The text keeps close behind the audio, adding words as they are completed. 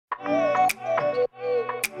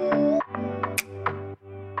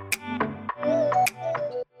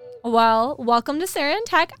Well, welcome to Sarah in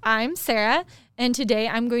Tech. I'm Sarah, and today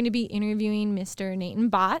I'm going to be interviewing Mr. Nathan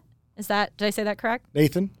Bott. Did I say that correct?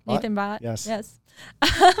 Nathan Bott. Yes.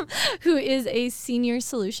 Who is a senior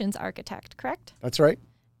solutions architect, correct? That's right.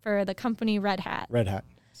 For the company Red Hat. Red Hat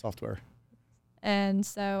software. And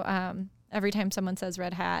so every time someone says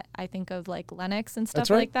Red Hat, I think of like Linux and stuff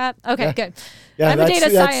right. like that. Okay, yeah. good. Yeah, I'm a data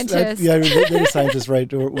scientist. Data scientist, right?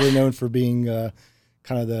 We're known for being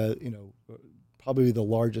kind of the, probably the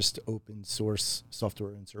largest open source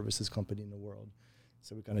software and services company in the world.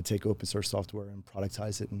 So we kind of take open source software and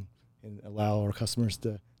productize it and allow our customers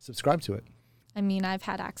to subscribe to it. I mean, I've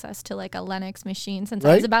had access to like a Linux machine since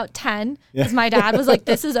right? I was about 10 because my dad was like,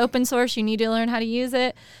 this is open source. You need to learn how to use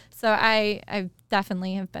it. So I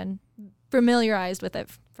definitely have been familiarized with it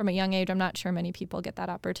from a young age. I'm not sure many people get that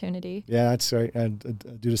opportunity. Yeah, that's right. I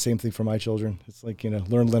do the same thing for my children. It's like,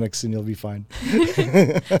 learn Linux and you'll be fine.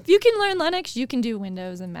 If you can learn Linux, you can do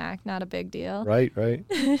Windows and Mac. Not a big deal. Right.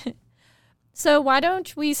 So why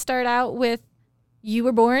don't we start out with you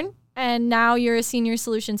were born and now you're a senior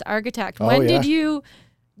solutions architect. When did you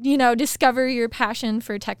discover your passion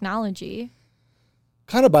for technology?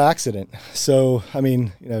 Kind of by accident. So, I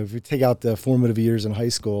mean, if you take out the formative years in high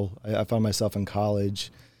school, I found myself in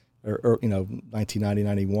college, or 1990,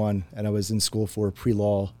 91, and I was in school for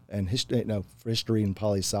pre-law and for history and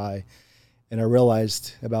poli-sci. And I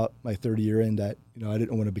realized about my third year in that, I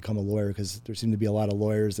didn't want to become a lawyer because there seemed to be a lot of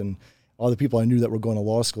lawyers and all the people I knew that were going to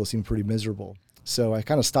law school seemed pretty miserable. So I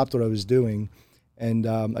kind of stopped what I was doing and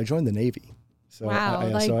I joined the Navy. So wow,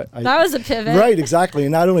 that was a pivot. Right, exactly.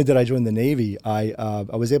 And not only did I join the Navy, I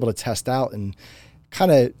was able to test out and kind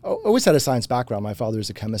of always had a science background. My father is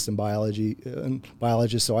a chemist and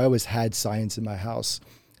biologist, so I always had science in my house.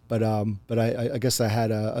 But I guess I had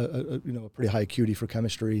a pretty high acuity for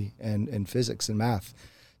chemistry and physics and math.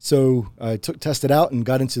 So I tested out and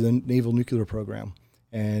got into the Naval Nuclear Program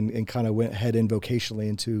and kind of went head in vocationally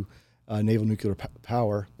into Naval Nuclear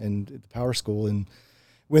Power and the Power School and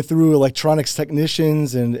went through electronics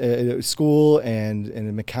technicians and school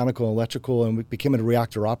and mechanical and electrical and became a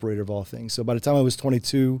reactor operator of all things. So by the time I was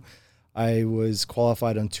 22, I was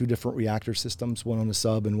qualified on 2 different reactor systems, one on a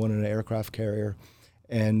sub and one on an aircraft carrier.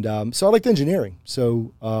 And so I liked engineering.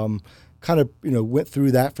 So kind of, went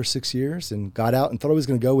through that for 6 years and got out and thought I was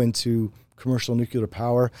going to go into commercial nuclear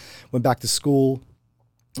power. Went back to school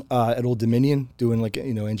at Old Dominion doing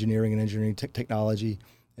engineering and engineering technology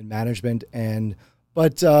and management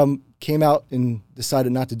but came out and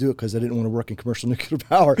decided not to do it because I didn't want to work in commercial nuclear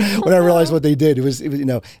power. When I realized what they did,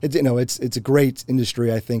 it's a great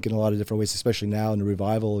industry, I think, in a lot of different ways, especially now in the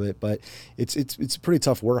revival of it. But it's pretty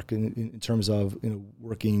tough work in terms of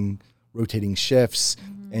working rotating shifts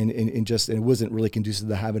and it wasn't really conducive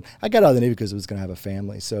to having. I got out of the Navy because I was going to have a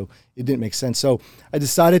family, so it didn't make sense. So I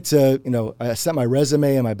decided to I sent my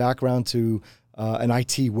resume and my background to an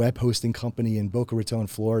IT web hosting company in Boca Raton,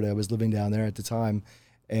 Florida. I was living down there at the time,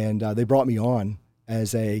 and they brought me on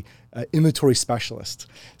as a inventory specialist.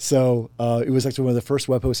 So it was actually one of the first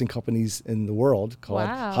web hosting companies in the world called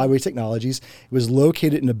Highway Technologies. It was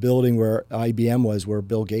located in a building where IBM was, where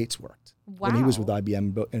Bill Gates worked when he was with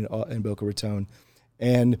IBM in Boca Raton.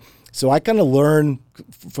 And so I kind of learned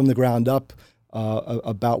from the ground up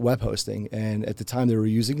about web hosting. And at the time, they were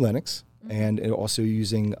using Linux and also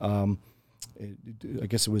using I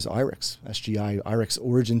guess it was IRIX, SGI, IRIX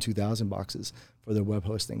Origin 2000 boxes for their web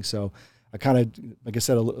hosting. So I kind of, like I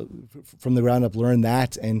said, from the ground up, learned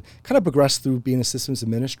that and kind of progressed through being a systems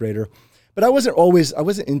administrator. But I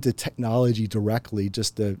wasn't into technology directly,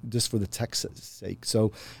 just for the tech's sake.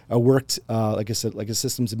 So I worked, like I said, like a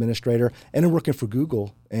systems administrator, and I'm working for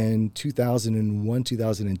Google in 2001,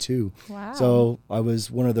 2002. Wow. So I was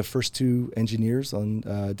one of the first 2 engineers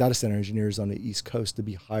data center engineers on the East Coast to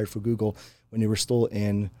be hired for Google when they were still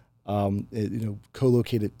in,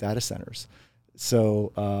 co-located data centers.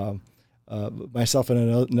 So myself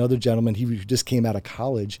and another gentleman, he just came out of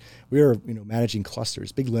college. We were, managing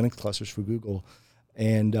clusters, big Linux clusters for Google,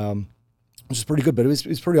 and which is pretty good. But it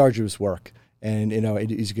was pretty arduous work, and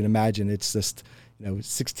as you can imagine, it's just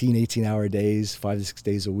 16, 18-hour days, 5 to 6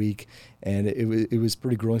 days a week, and it was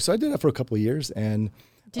pretty grueling. So I did that for a couple of years, and.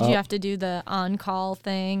 Did you have to do the on-call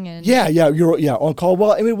thing? And you're on call.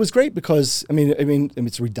 Well, it was great because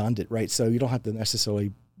it's redundant, right? So you don't have to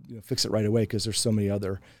necessarily fix it right away because there's so many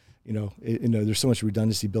other. There's so much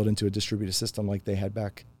redundancy built into a distributed system like they had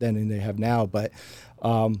back then and they have now. But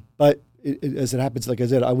as it happens, like I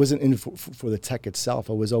said, I wasn't in for the tech itself.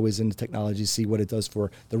 I was always into technology, see what it does for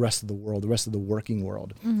the rest of the world, the rest of the working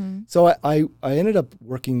world. Mm-hmm. So I ended up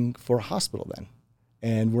working for a hospital then,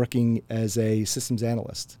 and working as a systems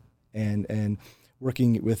analyst, and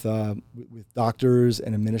working with doctors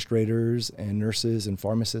and administrators and nurses and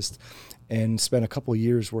pharmacists, and spent a couple of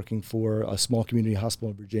years working for a small community hospital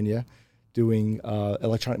in Virginia, doing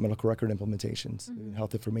electronic medical record implementations in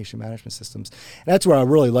health information management systems. And that's where I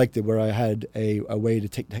really liked it, where I had a way to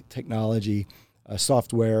take technology,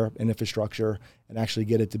 software and infrastructure, and actually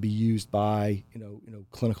get it to be used by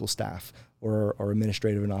clinical staff or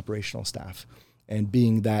administrative and operational staff, and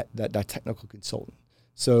being that technical consultant.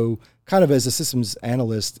 So kind of as a systems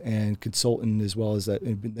analyst and consultant, as well as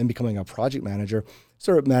then becoming a project manager,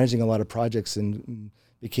 started managing a lot of projects and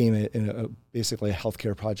became basically a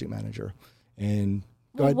healthcare project manager. And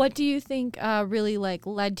what do you think really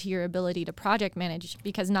led to your ability to project manage?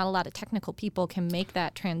 Because not a lot of technical people can make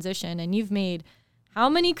that transition, and you've made how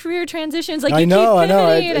many career transitions? I know.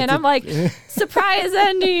 And I'm like, surprise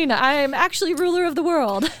ending. I'm actually ruler of the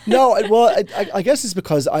world. No, well, I guess it's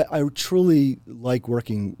because I truly like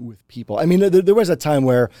working with people. I mean, there was a time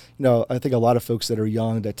where, I think a lot of folks that are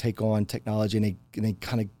young that take on technology and they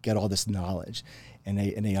kind of get all this knowledge and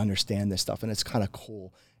they understand this stuff, and it's kind of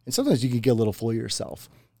cool. And sometimes you can get a little full of yourself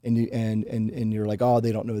and you're like, oh,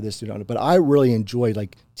 they don't know this, they don't know. But I really enjoy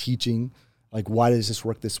teaching. Why does this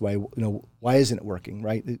work this way? Why isn't it working,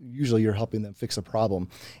 right? Usually you're helping them fix a problem.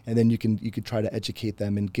 And then you could try to educate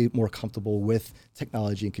them and get more comfortable with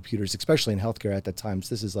technology and computers, especially in healthcare at that time.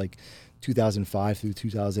 So this is 2005 through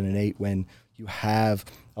 2008, when you have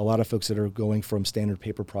a lot of folks that are going from standard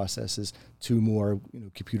paper processes to more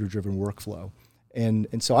computer-driven workflow.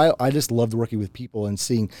 And so I just loved working with people and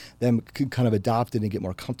seeing them kind of adopt it and get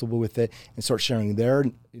more comfortable with it and start sharing their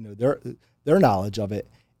knowledge of it.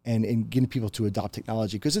 And getting people to adopt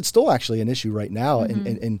technology, because it's still actually an issue right now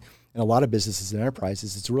in a lot of businesses and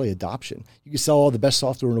enterprises. It's really adoption. You can sell all the best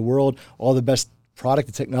software in the world, all the best product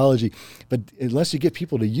and technology, but unless you get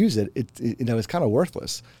people to use it, it's kind of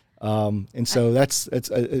worthless. And so that's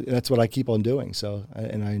what I keep on doing. So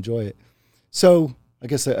and I enjoy it. So I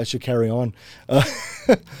guess I should carry on.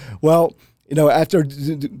 Well. After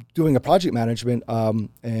doing a project management,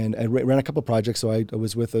 and I ran a couple of projects, so I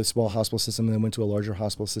was with a small hospital system and then went to a larger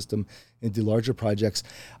hospital system and did larger projects.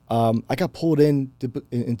 I got pulled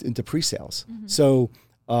into pre-sales. Mm-hmm. So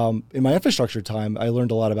in my infrastructure time, I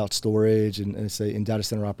learned a lot about storage and in data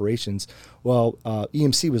center operations. Well,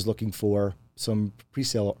 EMC was looking for some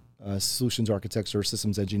pre-sale solutions architects or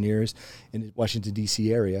systems engineers in the Washington,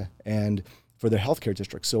 D.C. area, and for their healthcare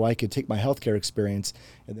district. So I could take my healthcare experience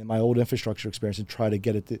and then my old infrastructure experience and try to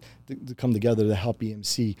get it to come together to help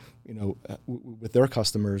EMC, with their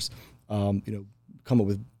customers, come up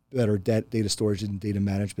with better data storage and data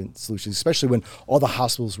management solutions, especially when all the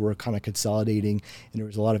hospitals were kind of consolidating and there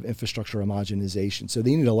was a lot of infrastructure homogenization. So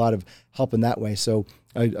they needed a lot of help in that way. So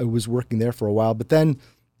I was working there for a while, but then,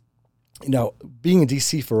 being in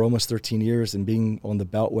DC for almost 13 years and being on the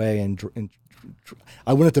Beltway and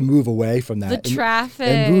I wanted to move away from that. The traffic.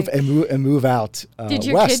 And move out Did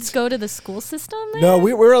your west. kids go to the school system there? No,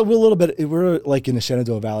 we're a little bit, we're in the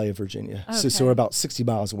Shenandoah Valley of Virginia. Okay. So we're about 60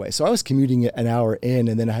 miles away. So I was commuting an hour in,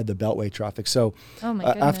 and then I had the Beltway traffic. So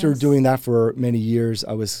after doing that for many years,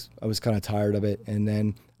 I was kind of tired of it. And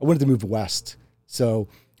then I wanted to move west. So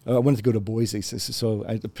I wanted to go to Boise. So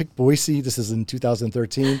I picked Boise. This is in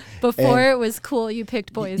 2013. Before it was cool, you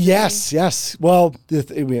picked Boise. Yes. Well,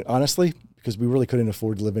 honestly, because we really couldn't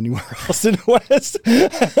afford to live anywhere else in the West.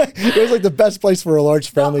 It was the best place for a large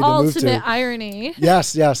family to move to. The ultimate irony.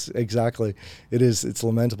 Yes, exactly. It is. It's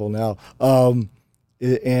lamentable now. And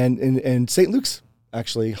St. Luke's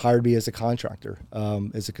actually hired me as a contractor,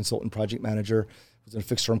 as a consultant project manager. It was a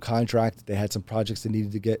fixed-term contract. They had some projects that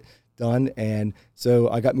needed to get done. And so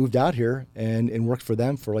I got moved out here and worked for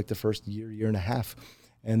them for the first year and a half.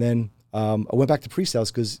 And then I went back to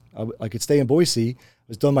pre-sales because I could stay in Boise.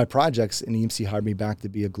 I was done my projects, and EMC hired me back to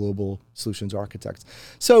be a global solutions architect.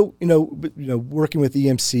 So, working with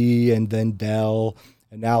EMC and then Dell,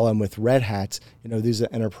 and now I'm with Red Hat. These are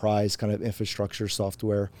enterprise kind of infrastructure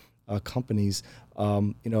software companies.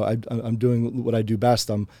 I'm doing what I do best.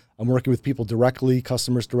 I'm working with people directly,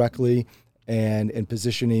 customers directly, and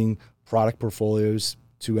positioning product portfolios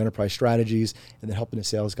to enterprise strategies, and then helping the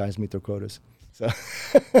sales guys meet their quotas.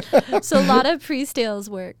 So a lot of pre-sales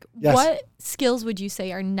work. Yes. What skills would you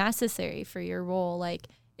say are necessary for your role?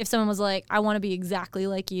 If someone was like, I want to be exactly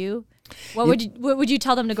like you, what would you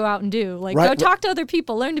tell them to go out and do? Go talk to other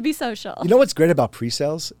people, learn to be social. You know what's great about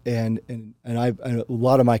pre-sales, and a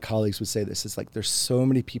lot of my colleagues would say this, is there's so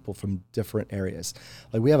many people from different areas.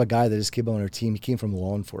 We have a guy that just came on our team. He came from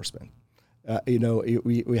law enforcement.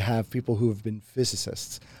 We have people who have been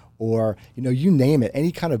physicists, or you name it,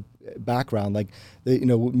 any kind of background. Like,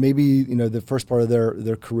 maybe the first part of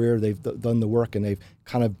their career they've done the work and they've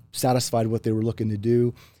kind of satisfied what they were looking to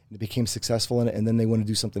do. They became successful in it, and then they want to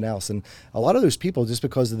do something else. And a lot of those people, just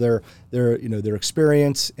because of their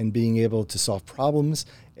experience and being able to solve problems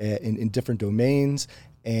in different domains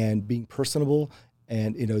and being personable,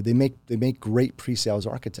 and they make great pre-sales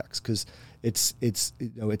architects, because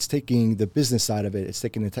it's taking the business side of it, it's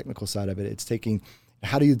taking the technical side of it, it's taking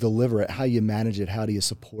how do you deliver it, how you manage it, how do you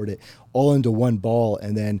support it, all into one ball,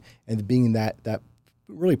 and being that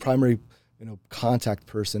really primary contact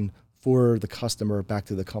person for the customer back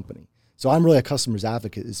to the company. So I'm really a customer's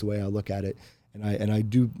advocate is the way I look at it. And I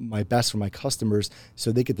do my best for my customers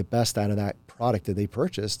so they get the best out of that product that they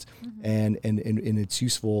purchased, and it's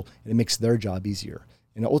useful, and it makes their job easier.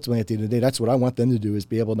 And ultimately, at the end of the day, that's what I want them to do, is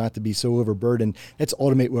be able not to be so overburdened. Let's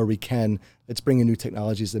automate where we can. Let's bring in new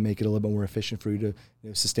technologies that make it a little bit more efficient for you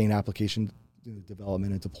to sustain application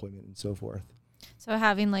development and deployment and so forth. So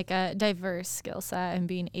having like a diverse skill set and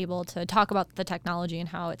being able to talk about the technology and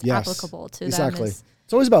how it's applicable to them.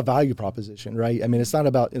 It's always about value proposition, right? I mean, it's not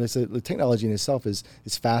about, the technology in itself is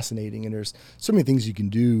fascinating, and there's so many things you can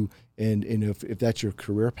do, and if that's your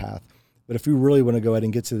career path. But if we really want to go ahead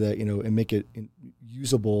and get to the, and make it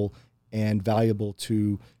usable and valuable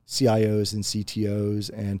to CIOs and CTOs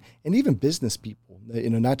and even business people,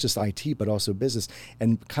 not just IT, but also business,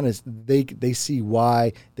 and kind of they see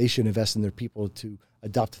why they should invest in their people to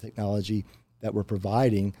adopt the technology that we're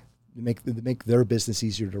providing to make their business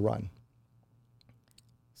easier to run.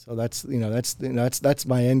 So that's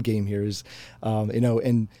my end game here is,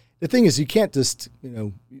 and the thing is, you can't just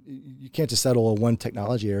settle on one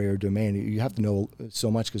technology area or domain. You have to know so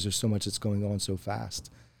much, because there's so much that's going on so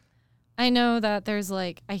fast. I know that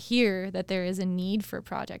I hear that there is a need for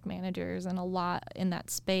project managers, and a lot in that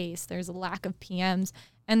space. There's a lack of PMs,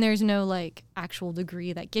 and there's no actual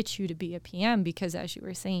degree that gets you to be a PM, because as you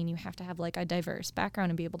were saying, you have to have a diverse background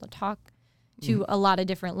and be able to talk to a lot of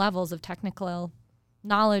different levels of technical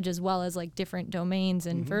knowledge, as well as different domains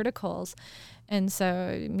and verticals. And so,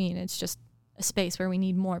 I mean, it's just a space where we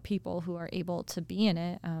need more people who are able to be in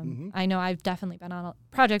it. I know I've definitely been on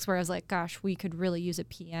projects where I was like, gosh, we could really use a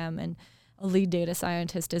PM, and a lead data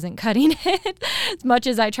scientist isn't cutting it as much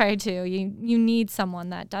as I try to. You need someone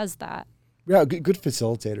that does that. Yeah, good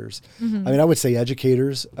facilitators. I mean, I would say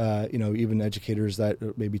educators, even educators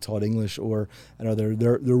that maybe taught English, or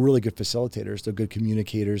they're really good facilitators. They're good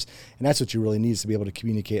communicators, and that's what you really need, is to be able to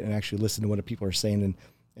communicate and actually listen to what people are saying,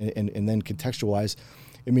 and then contextualize.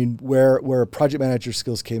 I mean, where project manager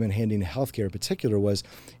skills came in handy in healthcare in particular was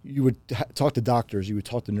you would talk to doctors, you would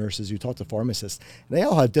talk to nurses, you would talk to pharmacists, and they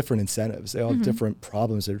all have different incentives. They all have different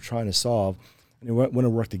problems they're trying to solve, and they want to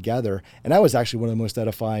work together. And that was actually one of the most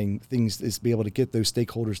edifying things, is to be able to get those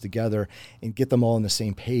stakeholders together and get them all on the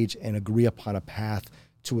same page and agree upon a path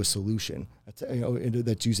to a solution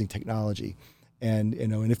that's using technology. And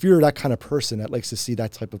if you're that kind of person that likes to see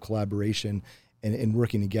that type of collaboration and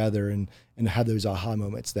working together and have those aha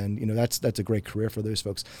moments, then that's a great career for those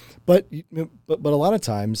folks. But a lot of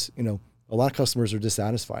times, a lot of customers are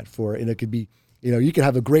dissatisfied and it could be, you could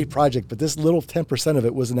have a great project, but this little 10% of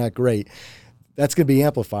it wasn't that great. That's going to be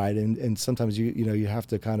amplified, and sometimes you have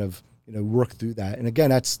to kind of work through that. And again,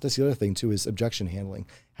 that's the other thing too, is objection handling.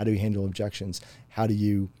 How do you handle objections? How do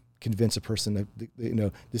you convince a person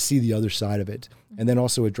to see the other side of it, and then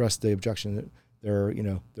also address the objection that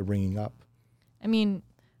they're bringing up. I mean,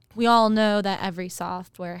 we all know that every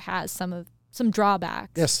software has some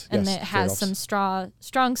drawbacks. Yes, and it has some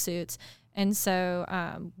strong suits. And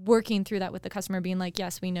so working through that with the customer, being like,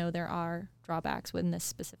 yes, we know there are drawbacks within this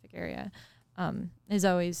specific area, is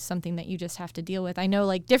always something that you just have to deal with. I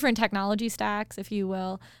know different technology stacks, if you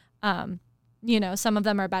will, some of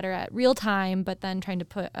them are better at real time, but then trying to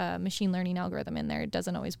put a machine learning algorithm in there, it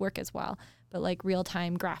doesn't always work as well. But real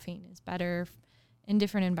time graphing is better in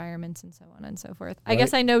different environments, and so on and so forth. Right. I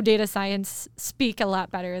guess I know data science speak a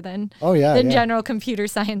lot better than general computer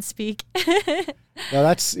science speak. Now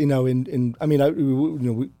that's with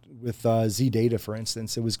ZData, for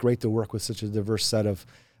instance, it was great to work with such a diverse set of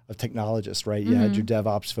technologists, right? You had your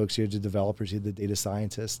DevOps folks, you had your developers, you had the data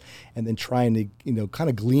scientists, and then trying to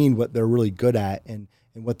kind of glean what they're really good at and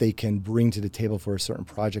what they can bring to the table for a certain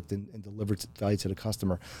project and deliver value to the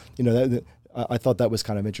customer. I thought that was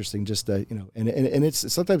kind of interesting, just and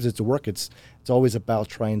it's sometimes it's work. It's always about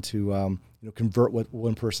trying to convert what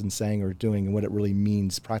one person's saying or doing and what it really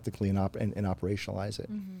means practically and operationalize it.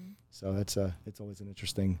 So it's always an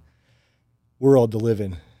interesting world to live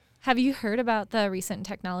in. Have you heard about the recent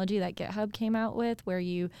technology that GitHub came out with, where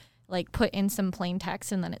you like put in some plain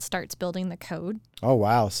text and then it starts building the code. Oh,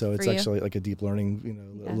 wow. So it's actually like a deep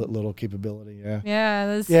learning, little capability.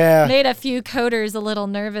 Yeah. Yeah. Made a few coders a little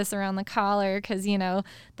nervous around the collar because,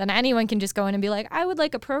 then anyone can just go in and be like, I would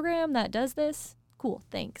like a program that does this. Cool.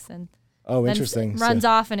 Thanks. And interesting. It runs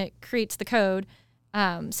off and it creates the code.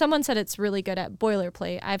 Someone said it's really good at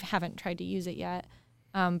boilerplate. I haven't tried to use it yet.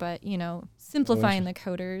 But, simplifying the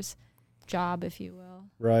coder's job, if you will.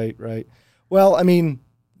 Right. Well, I mean,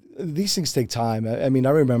 these things take time. I mean, I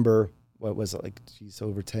remember, what was it,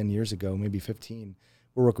 over 10 years ago, maybe 15,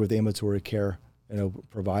 we're working with ambulatory care,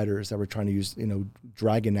 providers that were trying to use,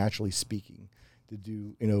 Dragon Naturally Speaking to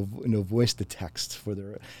do, voice to text for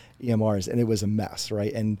their EMRs. And it was a mess,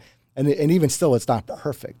 right? And even still, it's not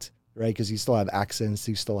perfect, right? Because you still have accents,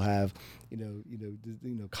 you still have,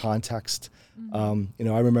 context.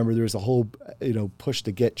 Mm-hmm. I remember there was a whole, push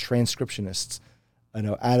to get transcriptionists,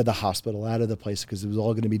 out of the hospital, out of the place, because it was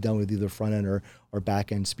all going to be done with either front end or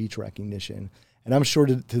back end speech recognition. And I'm sure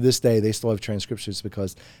to this day they still have transcriptions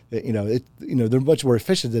because, they're much more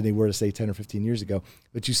efficient than they were, to say 10 or 15 years ago.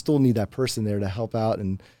 But you still need that person there to help out,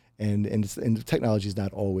 and technology is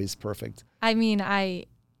not always perfect. I mean, I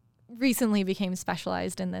recently became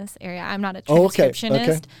specialized in this area. I'm not a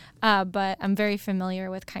transcriptionist, but I'm very familiar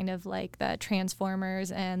with kind of like the transformers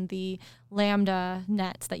and the Lambda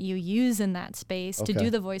nets that you use in that space to do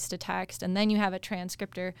the voice to text. And then you have a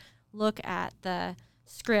transcriptor look at the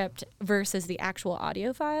script versus the actual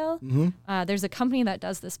audio file. Mm-hmm. There's a company that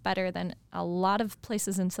does this better than a lot of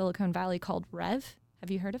places in Silicon Valley called Rev. Have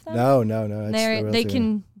you heard of them? No. They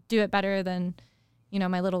can do it better than,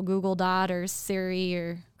 my little Google Dot or Siri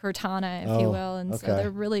or Cortana, if you will. And so they're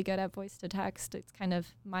really good at voice to text. It's kind of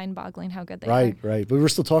mind-boggling how good they are. Right. But we're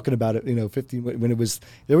still talking about it, when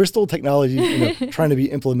there was still technology, trying to be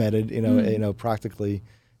implemented, practically,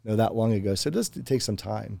 that long ago. So it does take some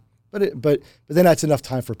time. But then that's enough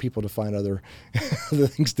time for people to find other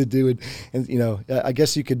things to do. And I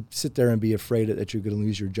guess you could sit there and be afraid that you're going to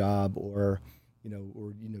lose your job, or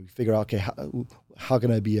figure out, okay, how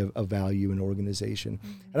can I be of value in an organization?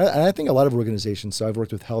 Mm-hmm. And I think a lot of organizations, so I've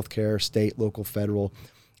worked with healthcare, state, local, federal,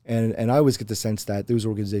 and I always get the sense that those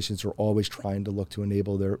organizations are always trying to look to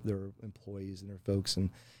enable their employees and their folks, and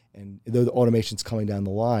though the automation's coming down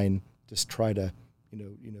the line, just try to,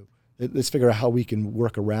 let's figure out how we can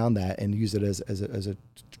work around that and use it as a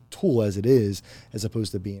tool as it is, as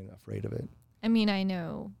opposed to being afraid of it. I mean,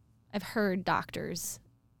 I've heard doctors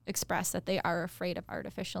express that they are afraid of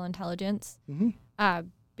artificial intelligence, mm-hmm.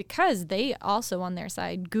 Because they also on their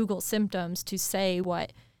side Google symptoms to say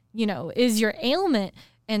what, is your ailment.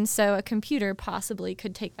 And so a computer possibly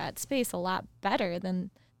could take that space a lot better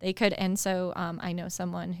than they could. And so I know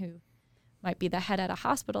someone who might be the head at a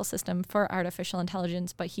hospital system for artificial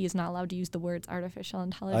intelligence, but he is not allowed to use the words artificial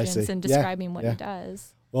intelligence in describing what he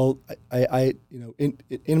does. Well, I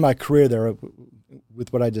in my career there,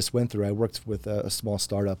 with what I just went through, I worked with a small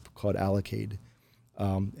startup called Allocade,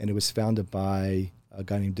 and it was founded by a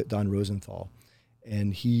guy named Don Rosenthal,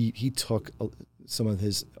 and he took some of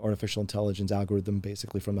his artificial intelligence algorithm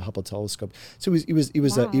basically from the Hubble telescope. So he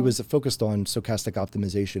was focused on stochastic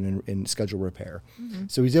optimization and schedule repair. Mm-hmm.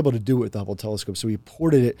 So he was able to do it with the Hubble telescope. So he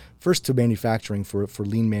ported it first to manufacturing for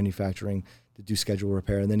lean manufacturing to do schedule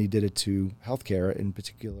repair, and then he did it to healthcare, in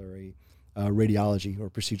particular radiology or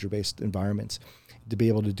procedure-based environments, to be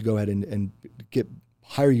able to go ahead and get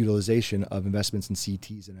higher utilization of investments in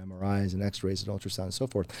CTs and MRIs and X-rays and ultrasound and so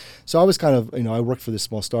forth. So I was kind of, I worked for this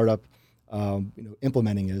small startup,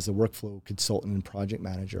 implementing it as a workflow consultant and project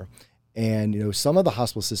manager. And, some of the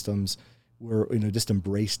hospital systems were, just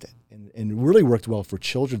embraced it and really worked well for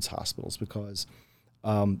children's hospitals because,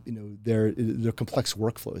 they're complex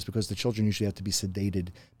workflows, because the children usually have to be sedated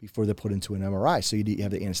before they're put into an MRI. So you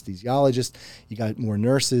have the anesthesiologist, you got more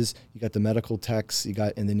nurses, you got the medical techs, and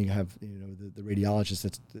then you have, the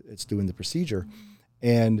radiologist that's doing the procedure.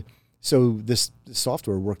 And so this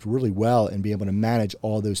software worked really well and be able to manage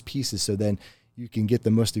all those pieces. So then you can get the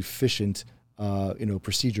most efficient,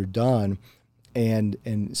 procedure done.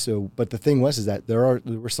 And so, but the thing is that there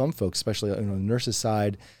were some folks, especially on the nurses'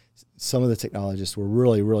 side, some of the technologists were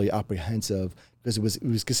really, really apprehensive because it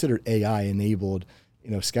was considered AI-enabled,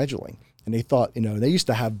 scheduling. And they thought, they used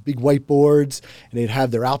to have big whiteboards and they'd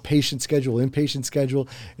have their outpatient schedule, inpatient schedule,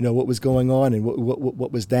 what was going on and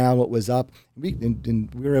what was down, what was up.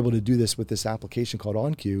 And we were able to do this with this application called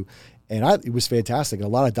OnQ. And it was fantastic. And a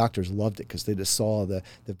lot of doctors loved it because they just saw the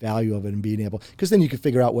value of it and being able, because then you could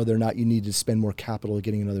figure out whether or not you need to spend more capital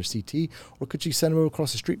getting another CT, or could you send them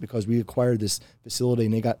across the street because we acquired this facility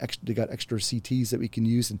and they got extra CTs that we can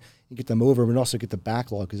use and get them over, and also get the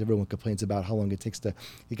backlog because everyone complains about how long it takes to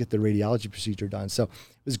get the radiology procedure done. So it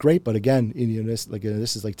was great, but again,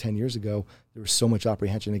 this is like 10 years ago. There was so much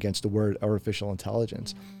apprehension against the word artificial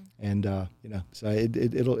intelligence, and so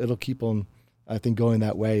it'll keep on, I think, going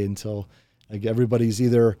that way until like everybody's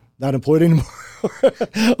either not employed anymore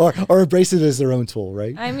or embrace it as their own tool,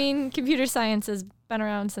 right? I mean, computer science has been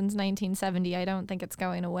around since 1970. I don't think it's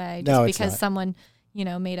going away just because someone,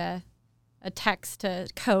 made a text to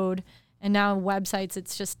code, and now websites,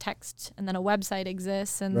 it's just text, and then a website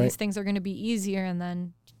exists, and these things are going to be easier, and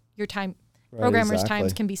then your time, programmers'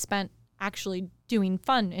 times can be spent actually doing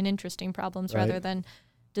fun and interesting problems rather than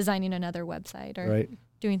designing another website or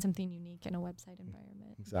doing something unique in a website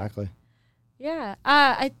environment. Exactly. Yeah.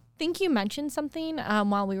 I think you mentioned something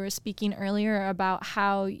while we were speaking earlier about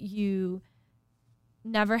how you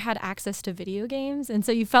never had access to video games, and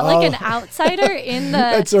so you felt like an outsider in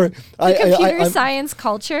the computer science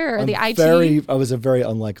culture or the IT. I was a very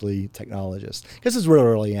unlikely technologist. This is where I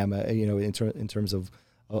really am, in terms of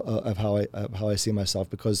how I see myself,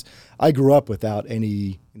 because I grew up without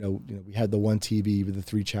any, we had the one TV with the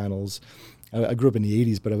 3 channels. I grew up in the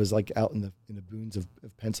 80s, but I was like out in the boons of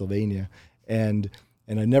Pennsylvania, and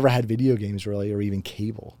I never had video games really, or even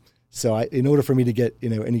cable. So in order for me to get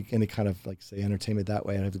any kind of like say entertainment that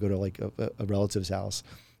way, I'd have to go to like a relative's house,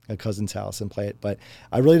 a cousin's house, and play it. But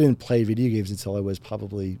I really didn't play video games until I was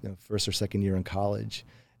probably first or second year in college.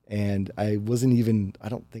 And I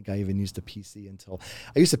don't think I even used a PC until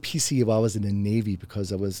I used a PC while I was in the Navy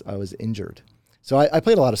because I was injured. So I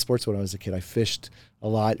played a lot of sports when I was a kid. I fished a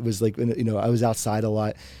lot. It was like, I was outside a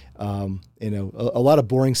lot. A lot of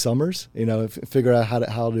boring summers, figure out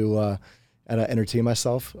how to entertain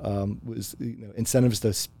myself. Was incentives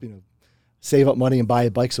to save up money and buy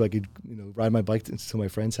a bike so I could ride my bike to my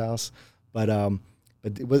friend's house. But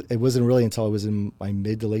it wasn't really until I was in my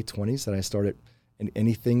mid to late 20s that I started in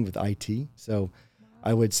anything with IT. So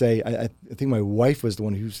I would say I think my wife was the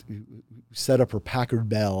one who set up her Packard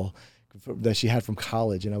Bell that she had from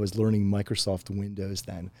college, and I was learning Microsoft Windows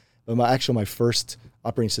then. But my first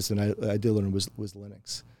operating system I did learn was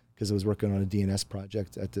Linux, because I was working on a DNS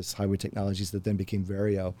project at this Highway Technologies that then became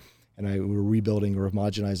Vario, and we were rebuilding or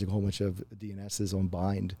homogenizing a whole bunch of DNSs on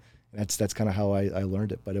Bind. And that's kind of how I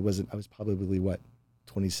learned it. But I was probably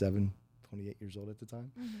 27, 28 years old at the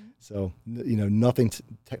time. Mm-hmm. So nothing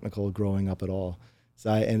technical growing up at all. So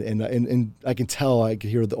I can tell, I could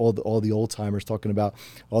hear all the old timers talking about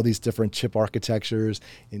all these different chip architectures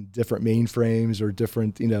and different mainframes or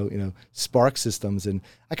different Spark systems, and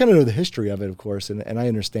I kind of know the history of it, of course, and I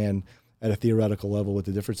understand at a theoretical level what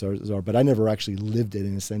the differences are, but I never actually lived it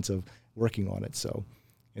in a sense of working on it. So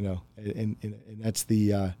and that's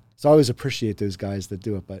so I always appreciate those guys that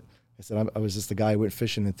do it, but I said I was just the guy who went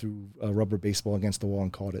fishing and threw a rubber baseball against the wall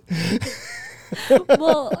and caught it.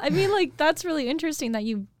 Well, I mean, like, that's really interesting that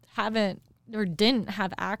you haven't or didn't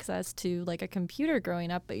have access to like a computer growing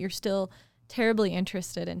up, but you're still terribly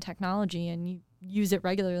interested in technology and you use it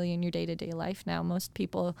regularly in your day-to-day life now. Most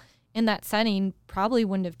people in that setting probably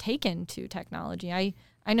wouldn't have taken to technology.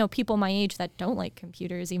 I know people my age that don't like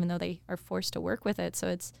computers, even though they are forced to work with it. So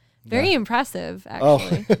it's very impressive,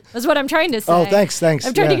 actually. That's what I'm trying to say. Oh, thanks. I'm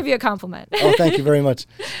trying to give you a compliment. Oh, thank you very much.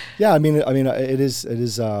 Yeah, I mean, it is.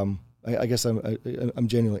 I guess I'm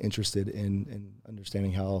genuinely interested in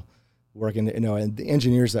understanding how working, and the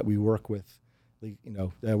engineers that we work with,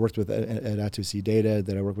 that I worked with at Atossi Data,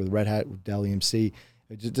 that I work with Red Hat, with Dell EMC.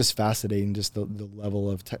 It's just fascinating, just the level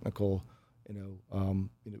of technical,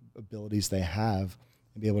 abilities they have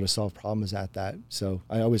and be able to solve problems at that. So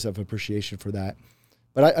I always have appreciation for that.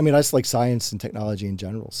 But I just like science and technology in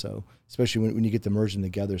general. So especially when you get to merge them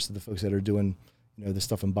together. So the folks that are doing, the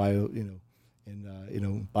stuff in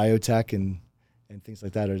biotech and things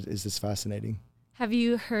like that is just fascinating. Have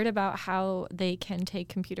you heard about how they can take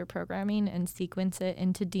computer programming and sequence it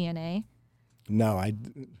into DNA? No,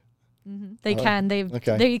 Mm-hmm. They can.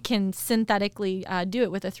 They can synthetically do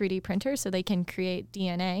it with a 3D printer, so they can create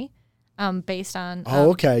DNA based on.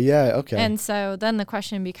 Okay. And so then the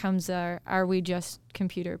question becomes: Are we just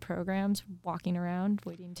computer programs walking around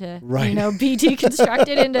waiting to be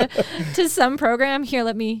deconstructed into some program? Here,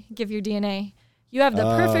 let me give your DNA. You have the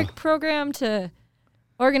perfect program to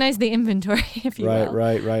organize the inventory, if you will.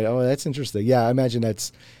 Right. Oh, that's interesting. Yeah, I imagine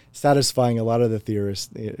that's satisfying a lot of the theorists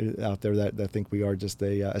out there that think we are just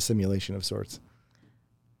a simulation of sorts.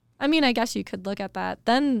 I mean, I guess you could look at that.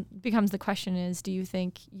 Then becomes the question is, do you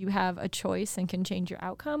think you have a choice and can change your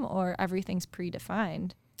outcome, or everything's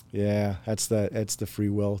predefined? Yeah, that's the free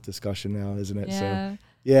will discussion now, isn't it? Yeah. So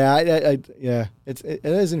yeah, it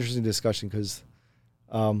is an interesting discussion because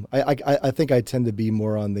I think I tend to be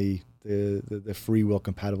more on the free will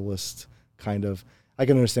compatibilist kind of. I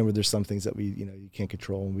can understand where there's some things that you can't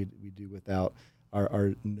control and we do without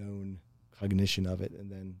our known cognition of it,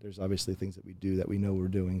 and then there's obviously things that we do that we know we're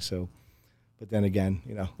doing. So, but then again,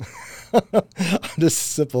 I'm just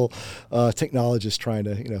simple technologist trying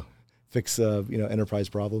to fix enterprise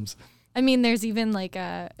problems. I mean, there's even like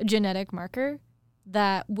a genetic marker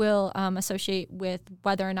that will associate with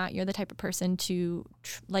whether or not you're the type of person to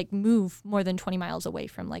move more than 20 miles away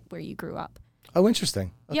from like where you grew up. Oh,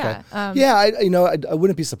 interesting. Okay. Yeah. I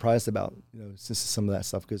wouldn't be surprised about some of that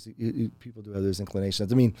stuff because people do have those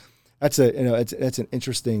inclinations. I mean, that's an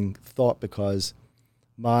interesting thought because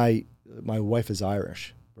my wife is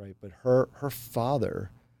Irish, right? But her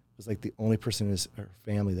father was like the only person in her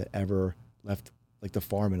family that ever left like the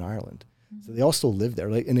farm in Ireland. Mm-hmm. So they all still live there,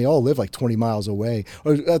 and they all live like 20 miles away,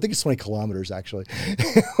 or I think it's 20 kilometers actually.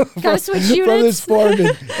 Gotta switch units. From this farm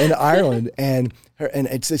in Ireland, and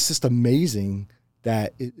it's just amazing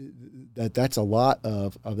that that's a lot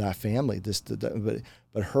of that family.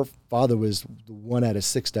 But her father was the one out of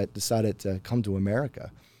 6 that decided to come to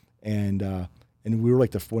America, and we were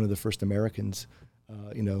like one of the first Americans,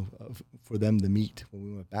 for them to meet when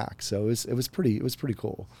we went back. So it was pretty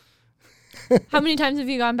cool. How many times have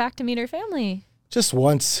you gone back to meet her family? Just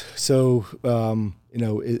once. So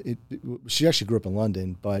she actually grew up in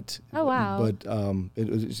London, but oh wow, but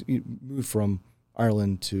it moved from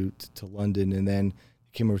Ireland to London, and then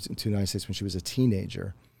came over to the United States when she was a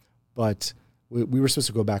teenager. But we were supposed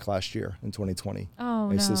to go back last year in 2020. Oh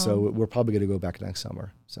no! So we're probably going to go back next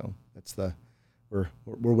summer. So that's we're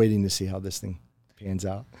waiting to see how this thing pans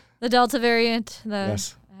out. The Delta variant,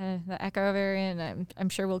 yes. The Echo variant. I'm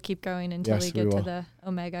sure we'll keep going until we get to the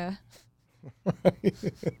Omega.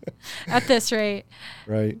 At this rate.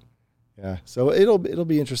 Right. Yeah. So it'll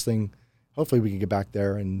be interesting. Hopefully we can get back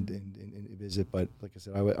there and visit. But like I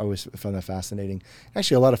said, I always found that fascinating.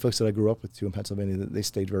 Actually, a lot of folks that I grew up with too in Pennsylvania, they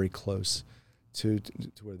stayed very close to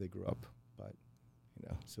where they grew up. But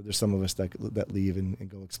so there's some of us that leave and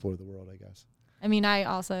go explore the world, I guess. I mean, I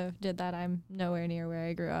also did that. I'm nowhere near where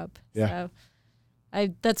I grew up. Yeah. So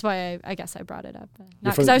that's why I guess I brought it up.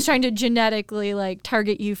 Not because I was trying to genetically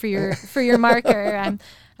target you for your marker.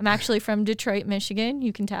 I'm actually from Detroit, Michigan.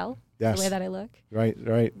 You can tell. Yes. The way that I look. Right.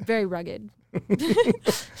 Very rugged.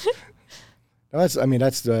 That's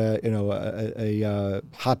a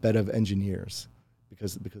hotbed of engineers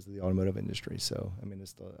because of the automotive industry. So I mean,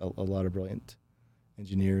 it's a lot of brilliant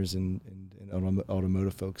engineers and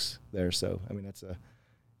automotive folks there. So I mean,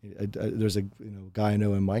 there's a guy I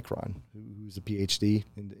know in Micron who's a PhD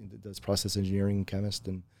and does process engineering and chemist,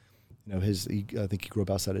 and I think he grew up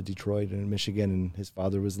outside of Detroit and in Michigan, and his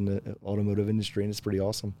father was in the automotive industry, and it's pretty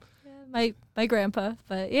awesome. Yeah, my grandpa,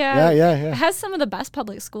 but yeah, it has some of the best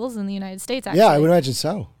public schools in the United States. Actually. Yeah, I would imagine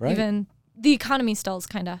so. Right. Even the economy still is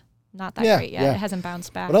kind of not that great yet. Yeah. It hasn't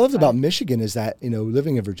bounced back. What I loved about Michigan is that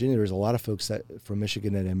living in Virginia, there's a lot of folks from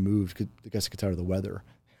Michigan that had moved. I guess get tired of the weather.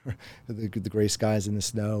 the gray skies and the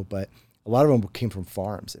snow, but a lot of them came from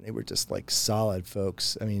farms, and they were just like solid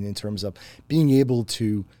folks. I mean, in terms of being able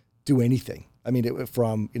to do anything. I mean,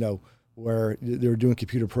 from where they were doing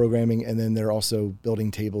computer programming, and then they're also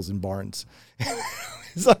building tables in barns.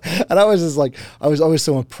 And I was just like, I was always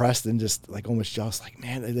so impressed and just like almost jealous. Like,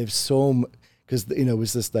 man, they've so because it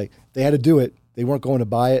was just like they had to do it. They weren't going to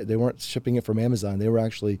buy it. They weren't shipping it from Amazon. They were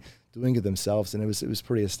actually doing it themselves, and it was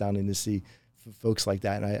pretty astounding to see folks like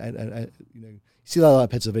that. And I you see that a lot in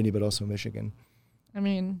Pennsylvania, but also Michigan. I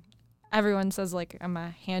mean, everyone says I'm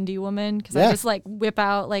a handy woman because I just whip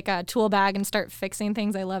out a tool bag and start fixing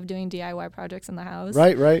things. I love doing DIY projects in the house.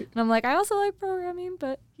 Right. And I'm like, I also like programming,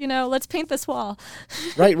 but let's paint this wall.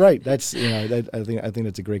 Right. That's I think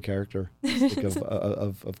that's a great characteristic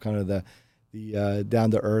of kind of the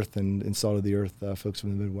down to earth and salt of the earth folks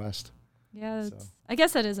from the Midwest. Yeah, I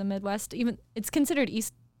guess that is a Midwest. Even it's considered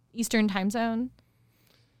Eastern time zone.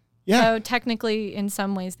 Yeah. So technically, in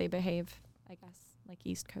some ways, they behave, I guess, like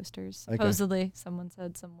East Coasters. Supposedly, okay. Someone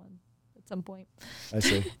said at some point. I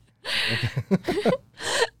see.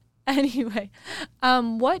 Anyway,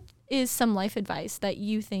 what is some life advice that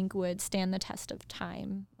you think would stand the test of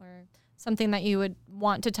time, or something that you would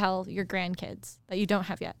want to tell your grandkids that you don't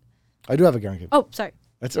have yet? I do have a grandkid. Oh, sorry.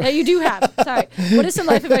 That's right. Yeah, you do have. Sorry. What is some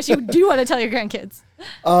life advice you do want to tell your grandkids?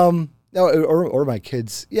 No, or my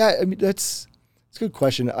kids. Yeah, I mean It's a good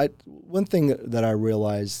question. One thing that I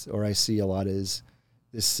realize or I see a lot is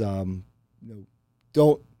this,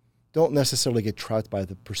 don't necessarily get trapped by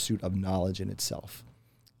the pursuit of knowledge in itself.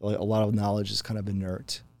 A lot of knowledge is kind of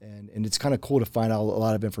inert, and it's kind of cool to find out a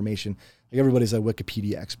lot of information. Like everybody's a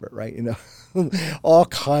Wikipedia expert, right? All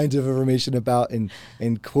kinds of information about and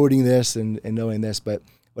quoting this and knowing this. But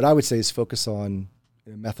what I would say is focus on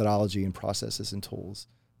methodology and processes and tools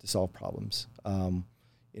to solve problems.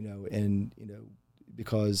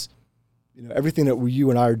 Because everything that you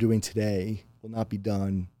and I are doing today will not be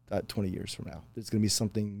done 20 years from now. There's going to be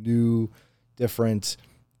something new, different,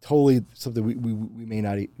 totally something we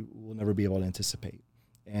will never be able to anticipate.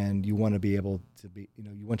 And you want to be able to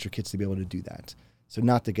you want your kids to be able to do that. So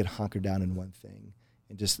not to get hunkered down in one thing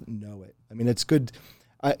and just know it. I mean, it's good.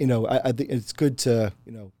 I think it's good to,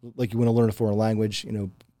 like you want to learn a foreign language,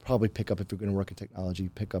 probably pick up, if you're going to work in technology,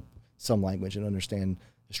 pick up some language and understand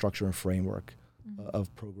the structure and framework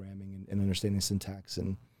of programming and understanding syntax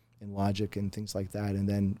and logic and things like that. And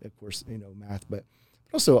then, of course, math, but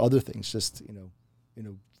also other things, just,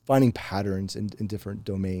 finding patterns in different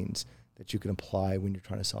domains that you can apply when you're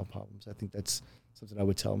trying to solve problems. I think that's something I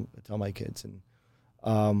would tell my kids. And,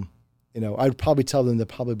 I'd probably tell them to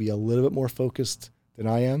probably be a little bit more focused than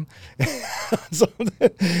I am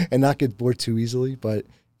and not get bored too easily. But,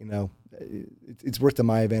 it's worked to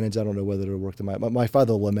my advantage. I don't know whether it'll work to my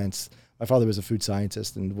father laments. My father was a food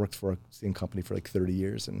scientist and worked for a same company for like 30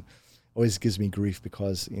 years and always gives me grief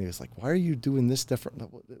because, it's like, why are you doing this different?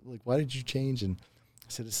 Like, why did you change? And I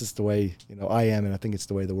said, this is the way, I am. And I think it's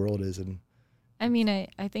the way the world is. And I mean,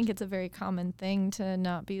 I think it's a very common thing to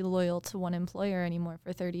not be loyal to one employer anymore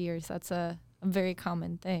for 30 years. That's a very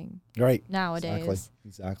common thing. Right. Nowadays.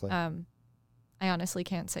 Exactly. I honestly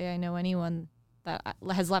can't say I know anyone that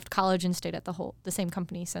has left college and stayed at the same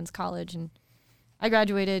company since college. And I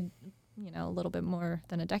graduated, a little bit more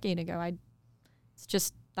than a decade ago. It's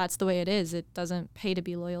just, that's the way it is. It doesn't pay to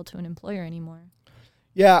be loyal to an employer anymore.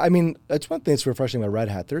 Yeah, I mean, that's one thing that's refreshing about Red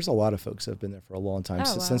Hat. There's a lot of folks that have been there for a long time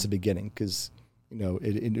since the beginning because,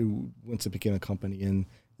 once it became a company in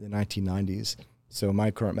the 1990s. So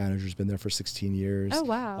my current manager's been there for 16 years. Oh,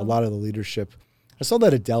 wow. A lot of the leadership. I saw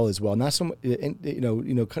that at Dell as well. Not so much,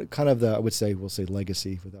 kind of we'll say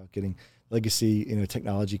legacy without getting legacy,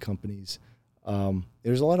 technology companies.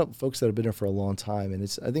 There's a lot of folks that have been there for a long time, and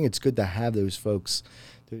I think it's good to have those folks,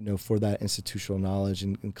 for that institutional knowledge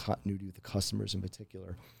and continuity with the customers in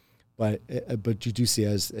particular. But you do see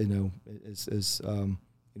as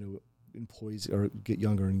employees get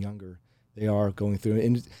younger and younger, they are going through,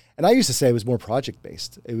 and I used to say it was more project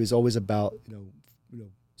based. It was always about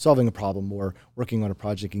solving a problem or working on a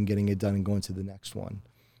project and getting it done and going to the next one,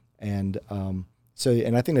 and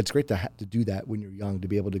I think it's great to do that when you're young, to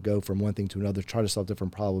be able to go from one thing to another, try to solve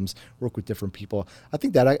different problems, work with different people. I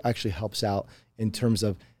think that actually helps out in terms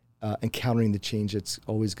of encountering the change that's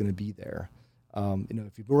always going to be there.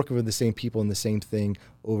 If you're working with the same people and the same thing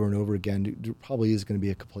over and over again, there probably is going to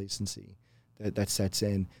be a complacency that sets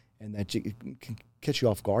in, and that can catch you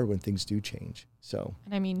off guard when things do change. So,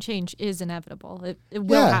 and I mean, change is inevitable. It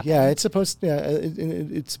will happen. Yeah, it's supposed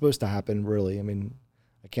to happen. Really, I mean,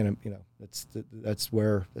 I can't. That's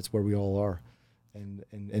where we all are, and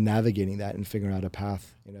navigating that and figuring out a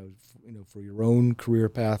path. For your own career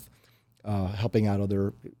path, helping out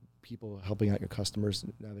other people, helping out your customers,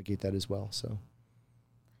 navigate that as well. So,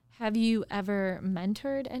 have you ever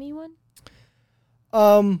mentored anyone?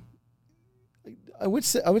 I would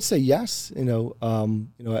say yes. I've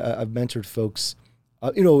mentored folks.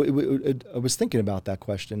 I was thinking about that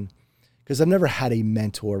question because I've never had a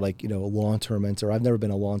mentor, like, a long-term mentor. I've never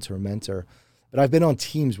been a long-term mentor, but I've been on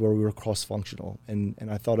teams where we were cross-functional, and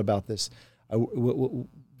I thought about this.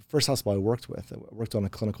 First hospital I worked on a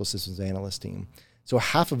clinical systems analyst team. So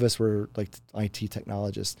half of us were like IT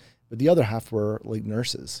technologists, but the other half were like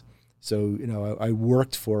nurses. So, I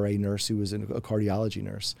worked for a nurse who was a cardiology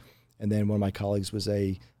nurse. And then one of my colleagues was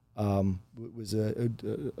a OBGYN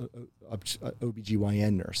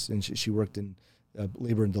nurse, and she worked in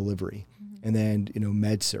labor and delivery, and then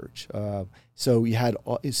med surg. So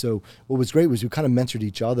what was great was we kind of mentored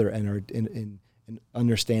each other and are in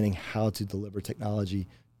understanding how to deliver technology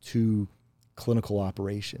to clinical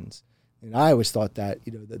operations. And I always thought that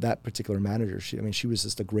that particular manager, she was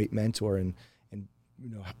just a great mentor, and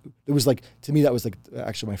it was like, to me, that was like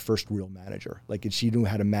actually my first real manager. Like, and she knew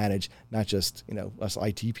how to manage not just, us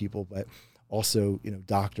IT people, but also,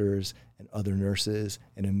 doctors and other nurses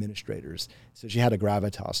and administrators. So she had a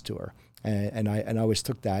gravitas to her. And I always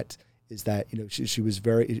took that is that, she was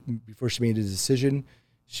before she made a decision,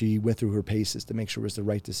 she went through her paces to make sure it was the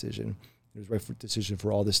right decision. It was the right decision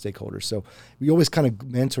for all the stakeholders. So we always kind of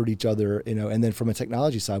mentored each other, and then from a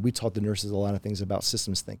technology side, we taught the nurses a lot of things about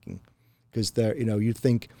systems thinking, because you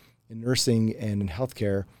think in nursing and in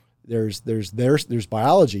healthcare, there's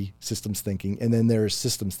biology systems thinking, and then there's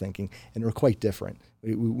systems thinking, and they're quite different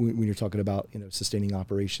when you're talking about sustaining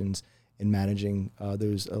operations and managing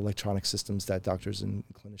those electronic systems that doctors and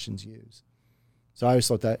clinicians use. So I always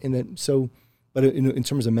thought that, but in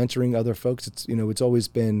terms of mentoring other folks, it's always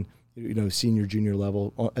been senior, junior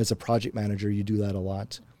level. As a project manager, you do that a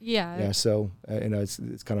lot. Yeah. Yeah. So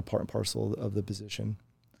it's kind of part and parcel of the position.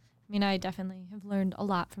 I mean, I definitely have learned a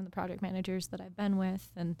lot from the project managers that I've been with,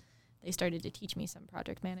 and they started to teach me some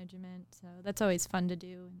project management. So that's always fun to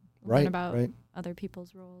do and learn about other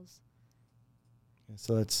people's roles. Yeah,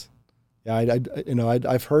 so that's,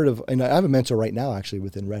 I've heard of, and I have a mentor right now actually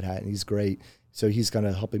within Red Hat, and he's great. So he's kind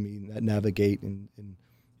of helping me navigate and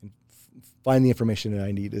find the information that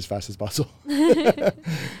I need as fast as possible.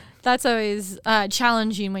 That's always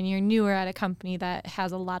challenging when you're newer at a company that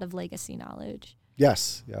has a lot of legacy knowledge.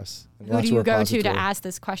 Yes. And who do you go to ask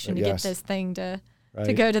this question to get this thing to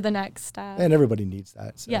go to the next step? And everybody needs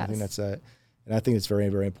that. So yes. I think that's it. And I think it's very,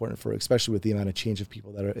 very important especially with the amount of change of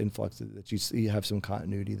people that are influxed, that you have some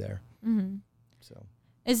continuity there. Mm-hmm. So,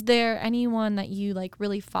 is there anyone that you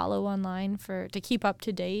really follow online to keep up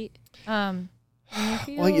to date? Well,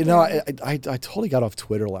 I totally got off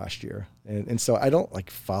Twitter last year, and so I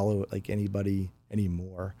don't follow anybody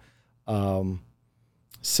anymore. I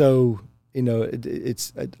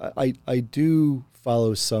do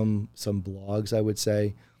follow some blogs, I would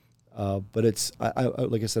say, but it's I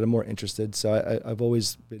like I said, I'm more interested. So I've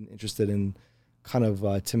always been interested in kind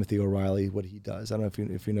of Timothy O'Reilly, what he does. I don't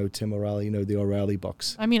know if you know Tim O'Reilly, the O'Reilly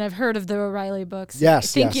books. I mean, I've heard of the O'Reilly books.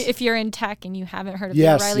 Yes, I think if you're in tech and you haven't heard of the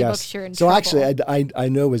O'Reilly books, you're in trouble. So actually, I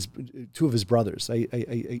know two of his brothers. I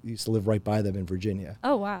used to live right by them in Virginia.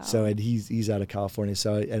 Oh, wow. So and he's out of California.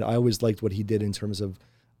 So and I always liked what he did in terms of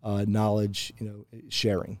knowledge,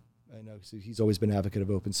 sharing. I know so he's always been an advocate of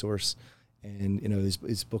open source, and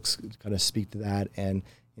his books kind of speak to that and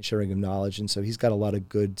sharing of knowledge. And so he's got a lot of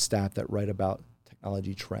good staff that write about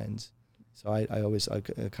technology trends. So I always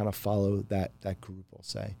kind of follow that group, I'll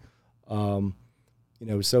say.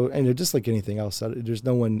 So and just like anything else, there's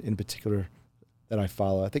no one in particular that I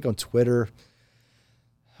follow. I think on Twitter,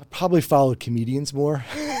 I probably follow comedians more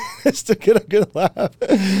just to get a good laugh.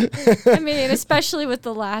 I mean, especially with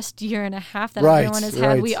the last year and a half that everyone has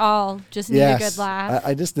had, we all just need a good laugh.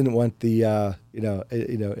 I just didn't want the,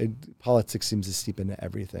 politics seems to seep into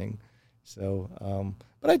everything. So,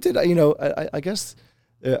 but I did, I guess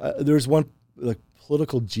there's one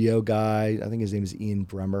political geo guy. I think his name is Ian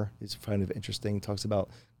Bremmer. He's kind of interesting. He talks about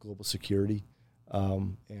global security,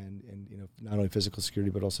 and not only physical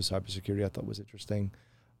security but also cybersecurity. I thought was interesting.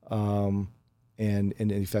 And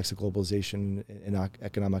the effects of globalization and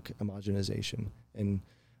economic homogenization, and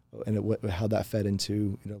how that fed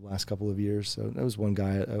into the last couple of years. So that was one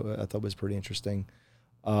guy I thought was pretty interesting.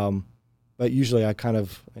 But usually I kind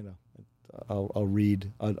of I'll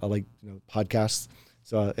read. I like podcasts.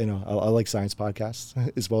 So I like science podcasts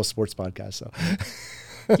as well as sports podcasts. So.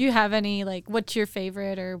 Do you have any what's your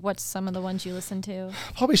favorite, or what's some of the ones you listen to?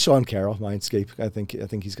 Probably Sean Carroll, Mindscape. I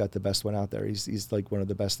think he's got the best one out there. He's one of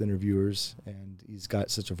the best interviewers, and he's got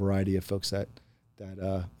such a variety of folks that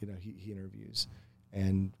he interviews,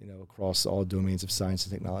 and across all domains of science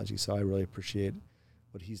and technology. So I really appreciate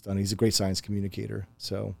what he's done. He's a great science communicator.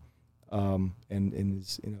 So and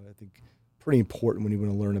is I think pretty important when you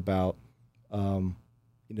want to learn about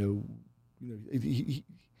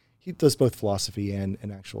he does both philosophy and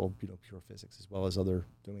actual pure physics as well as other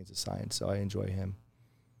domains of science. So I enjoy him.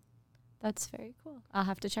 That's very cool. I'll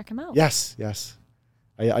have to check him out. Yes.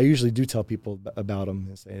 I usually do tell people about him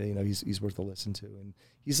and say he's worth a listen to, and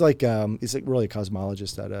he's really a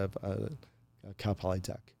cosmologist at Cal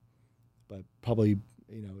Polytech. But probably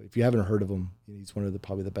if you haven't heard of him, he's one of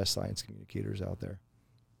probably the best science communicators out there.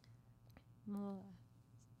 Well,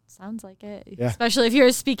 sounds like it. Yeah. Especially if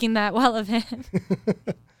you're speaking that well of him.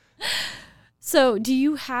 So do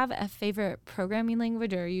you have a favorite programming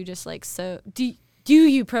language, or are you just do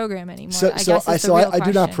you program anymore? I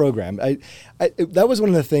do not program. That was one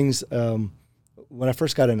of the things when I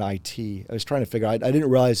first got into IT, I was trying to figure out, I didn't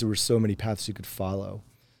realize there were so many paths you could follow.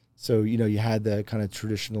 So, you had the kind of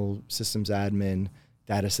traditional systems admin,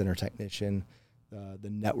 data center technician, the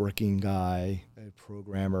networking guy, a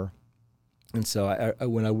programmer. And so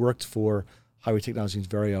when I worked for Highway Technologies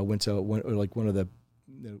Verio, I went to one of the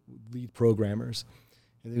lead programmers,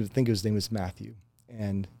 and I think his name was Matthew.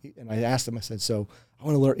 And I asked him, I said, so I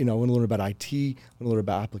want to learn, I want to learn about IT, I want to learn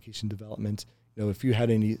about application development. if you had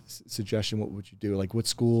any suggestion, what would you do? Like what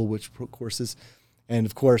school, which courses? And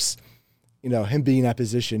of course, him being in that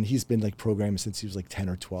position, he's been like programming since he was like 10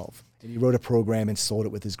 or 12. And he wrote a program and sold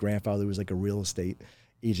it with his grandfather, who was like a real estate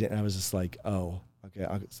agent. And I was just like, oh, okay,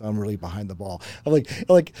 so I'm really behind the ball. I'm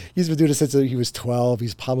like he's been doing it since he was 12.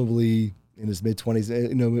 He's probably in his mid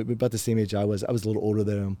 20s, about the same age I was. I was a little older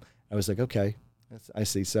than him. I was like, okay, I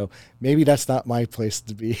see. So maybe that's not my place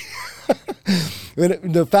to be.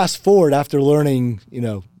 Fast forward after learning,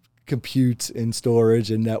 compute and storage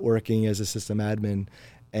and networking as a system admin,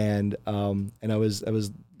 and I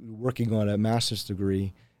was working on a master's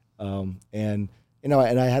degree, and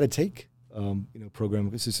I had to take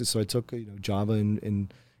programming. So I took Java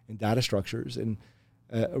and data structures and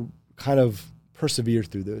kind of persevered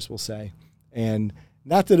through those, we'll say. And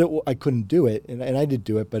not that I couldn't do it, and I did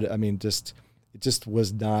do it, but I mean, it just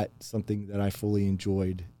was not something that I fully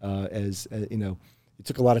enjoyed. It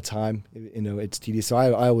took a lot of time. It's tedious. So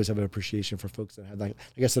I always have an appreciation for folks that have, like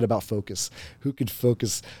I said about focus, who could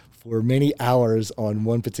focus for many hours on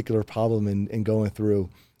one particular problem and going through.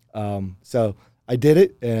 So I did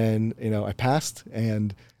it, and I passed,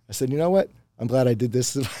 and I said, you know what? I'm glad I did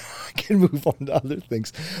this. I can move on to other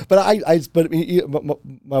things. But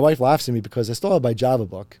my wife laughs at me because I still have my Java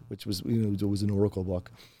book, which was it was an Oracle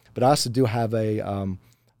book, but I also do have a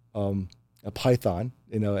Python,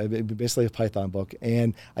 basically a Python book,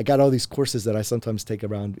 and I got all these courses that I sometimes take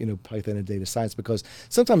around Python and data science, because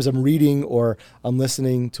sometimes I'm reading or I'm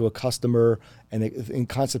listening to a customer and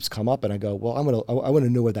concepts come up, and I go, well, I want to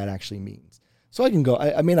know what that actually means. So I can go.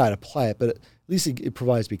 I may not apply it, but at least it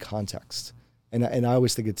provides me context. And I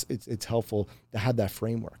always think it's helpful to have that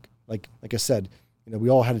framework. Like I said, we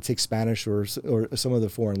all had to take Spanish or some other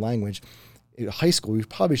foreign language. In high school, we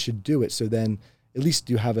probably should do it. So then at least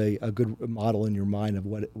you have a good model in your mind of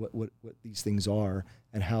what these things are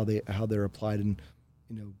and how they're applied, and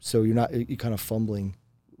so you're kind of fumbling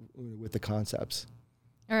with the concepts.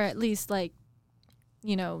 Or at least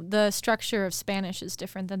the structure of Spanish is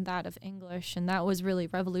different than that of English, and that was really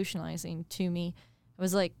revolutionizing to me. It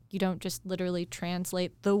was like, you don't just literally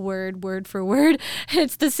translate the word for word.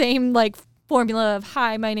 It's the same formula of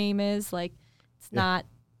hi, my name is. It's not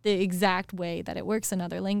the exact way that it works in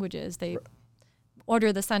other languages. They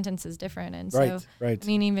order the sentences different. And so, right. I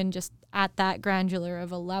mean, even just at that granular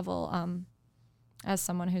of a level, as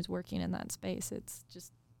someone who's working in that space, it's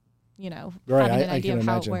just, having an idea of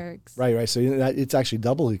how it works. Right. So it's actually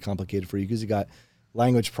doubly complicated for you because you got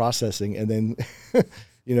language processing, and then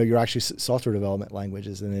you're actually software development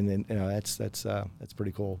languages, and then that's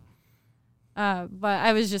pretty cool. But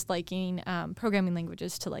I was just liking programming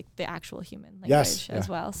languages to the actual human language as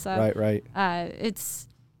well. So right.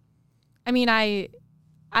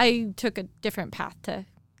 I took a different path to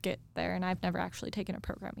get there, and I've never actually taken a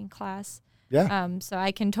programming class. Yeah. So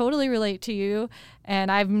I can totally relate to you,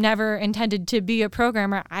 and I've never intended to be a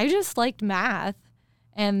programmer. I just liked math,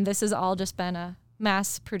 and this has all just been a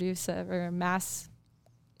mass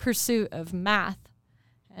pursuit of math,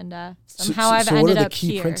 and somehow I've ended up here. So what are the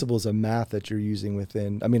key principles of math that you're using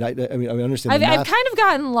within? I understand. I've kind of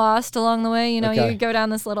gotten lost along the way. You go down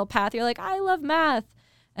this little path. You're like, I love math,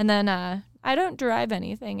 and then I don't derive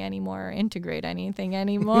anything anymore, or integrate anything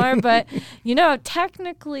anymore. But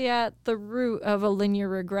technically, at the root of a linear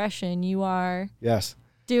regression, you are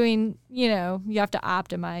doing. You have to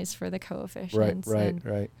optimize for the coefficients.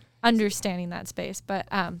 Right. Understanding that space, but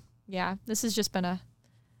this has just been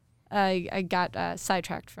I got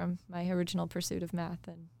sidetracked from my original pursuit of math,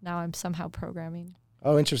 and now I'm somehow programming.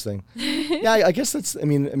 Oh, interesting. Yeah, I guess that's.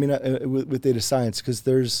 With data science, because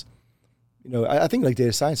there's, I think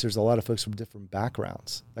data science, there's a lot of folks from different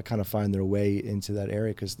backgrounds that kind of find their way into that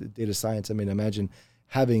area. Because data science, imagine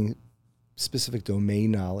having specific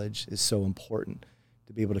domain knowledge is so important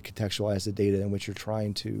to be able to contextualize the data in which you're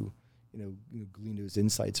trying to, glean those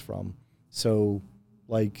insights from. So,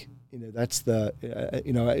 that's the,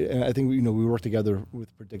 I think, we work together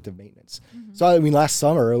with predictive maintenance. Mm-hmm. So, last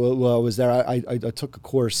summer, while I was there, I took a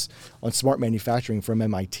course on smart manufacturing from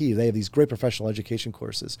MIT. They have these great professional education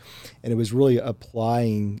courses, and it was really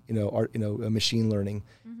applying, machine learning,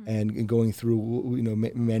 mm-hmm. and going through,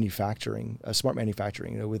 manufacturing, smart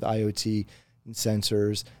manufacturing, with IoT and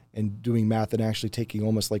sensors, and doing math, and actually taking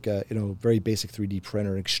almost like a, very basic 3D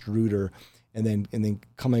printer, extruder, and then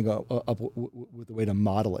coming up with a way to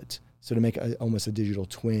model it, so to make almost a digital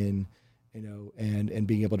twin, and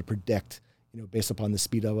being able to predict, based upon the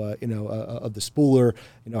speed of of the spooler,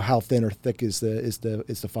 how thin or thick is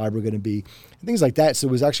the fiber going to be, and things like that. So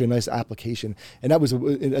it was actually a nice application, and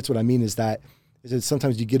that's what I mean is that is that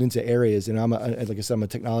sometimes you get into areas, and like I said, I'm a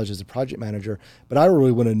technologist, a project manager, but I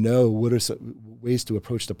really want to know what are some ways to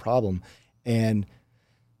approach the problem. And,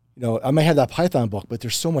 I may have that Python book, but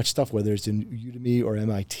there's so much stuff, whether it's in Udemy or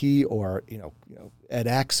MIT or,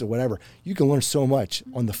 edX or whatever. You can learn so much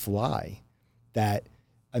on the fly that,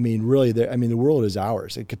 really, the world is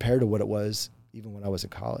ours. And compared to what it was even when I was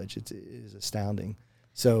in college, it is astounding.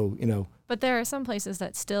 So, But there are some places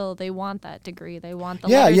that still, they want that degree. They want the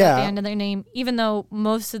letters at the end of their name, even though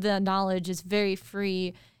most of the knowledge is very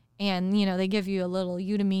free. And, they give you a little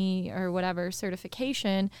Udemy or whatever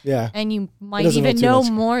certification. Yeah. And you might even know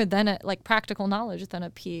more than practical knowledge than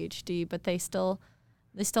a PhD, but they still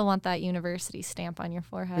want that university stamp on your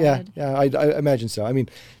forehead. Yeah, I imagine so.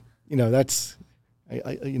 That's,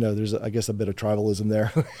 there's, I guess, a bit of tribalism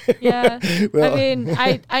there. Yeah.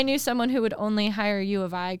 Well, I knew someone who would only hire U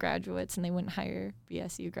of I graduates and they wouldn't hire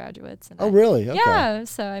BSU graduates. And really? Okay. Yeah.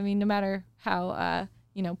 So, no matter how,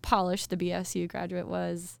 polished the BSU graduate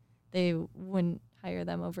was, they wouldn't hire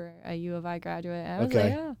them over a U of I graduate. And I was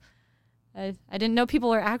like, oh, I didn't know people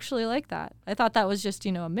were actually like that. I thought that was just,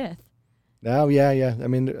 a myth. No, yeah.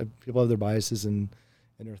 People have their biases and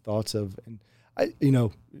their thoughts of, and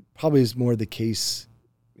probably is more the case,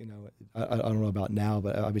 I don't know about now,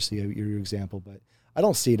 but obviously your example, but I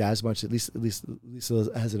don't see it as much, at least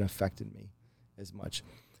it hasn't affected me as much.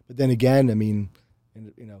 But then again,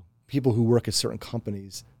 people who work at certain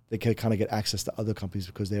companies, they can kind of get access to other companies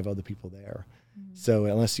because they have other people there. Mm-hmm. So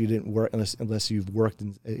unless you've worked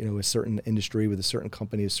in a certain industry with a certain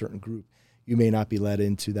company, a certain group, you may not be let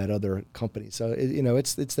into that other company. So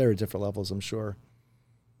it's there at different levels, I'm sure.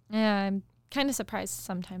 Yeah, I'm kind of surprised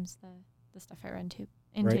sometimes the stuff I run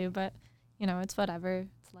into, right. But it's whatever.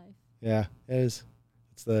 It's life. Yeah, it is.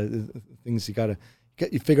 It's the things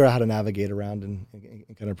you figure out how to navigate around and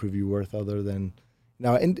kind of prove your worth. Other than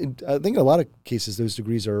now, and I think in a lot of cases those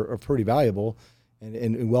degrees are pretty valuable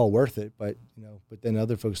and well worth it. But but then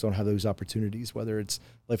other folks don't have those opportunities, whether it's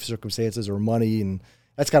life circumstances or money, and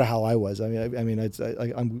that's kind of how I was. I'm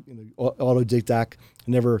autodidact. I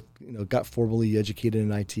never got formally educated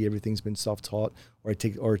in IT. Everything's been self-taught, or I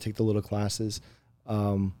take the little classes.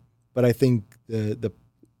 But I think the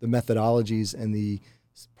methodologies and the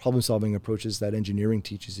problem-solving approaches that engineering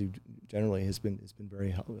teaches you generally has been very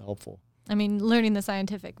helpful. Learning the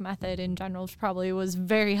scientific method in general probably was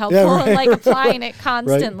very helpful, applying it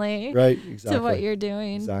constantly right, exactly. to what you're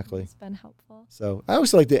doing. Exactly. It's been helpful. So I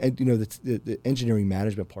also like the engineering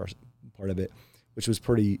management part of it, which was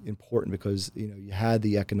pretty important because, you had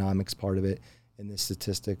the economics part of it and the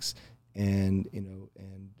statistics and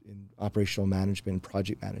operational management and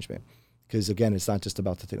project management. Because again, it's not just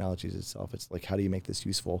about the technologies itself. It's like, how do you make this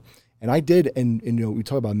useful? And I did, and we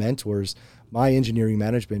talk about mentors. My engineering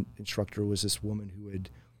management instructor was this woman who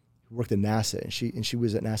worked at NASA, and she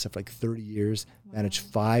was at NASA for 30 years, managed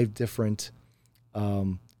 5 different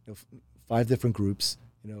groups,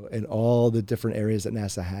 in all the different areas that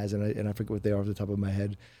NASA has, and I forget what they are off the top of my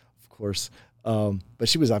head, of course. But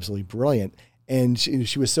she was absolutely brilliant, and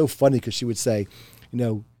she was so funny because she would say,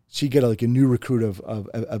 she'd get a new recruit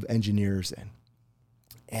of engineers in.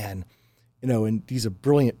 And these are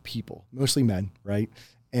brilliant people, mostly men, right?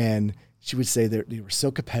 And she would say they were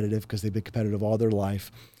so competitive because they've been competitive all their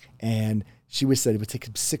life. And she would say it would take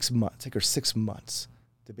her 6 months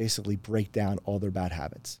to basically break down all their bad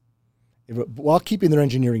habits while keeping their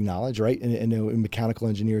engineering knowledge, right? And mechanical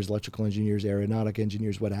engineers, electrical engineers, aeronautic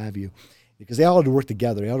engineers, what have you. Because they all had to work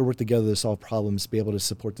together. They all had to work together to solve problems, be able to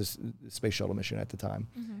support this space shuttle mission at the time.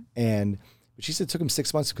 Mm-hmm. But she said it took them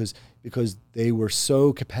 6 months because they were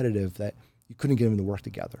so competitive that you couldn't get them to work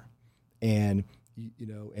together. And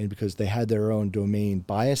and because they had their own domain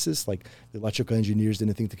biases, like the electrical engineers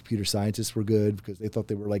didn't think the computer scientists were good because they thought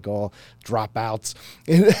they were all dropouts.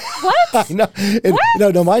 What? I know.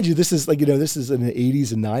 And, no, mind you, this is this is in the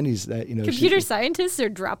 80s and 90s that computer scientists are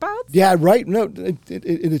dropouts. Yeah, right. No,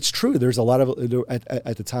 it's true. There's a lot of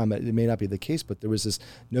at the time. It may not be the case, but there was this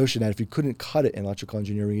notion that if you couldn't cut it in electrical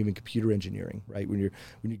engineering, even computer engineering, right, when you're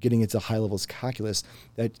getting into high levels calculus,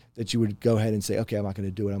 that you would go ahead and say, okay, I'm not going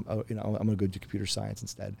to do it. I'm going to go do computer science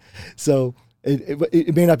instead. So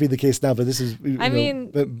it may not be the case now, but this is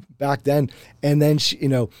but back then. And then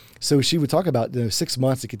so she would talk about 6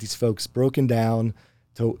 months to get these folks broken down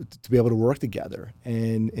to be able to work together.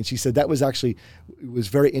 And she said that was actually, it was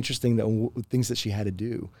very interesting, that things that she had to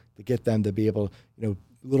do to get them to be able,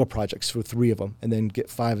 little projects for 3 of them and then get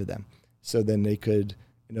 5 of them. So then they could,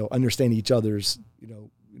 understand each other's,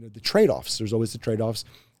 the trade-offs. There's always the trade-offs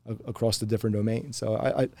across the different domains. So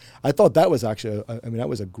I thought that was actually, that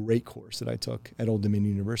was a great course that I took at Old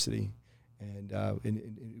Dominion University. and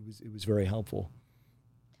it was very helpful,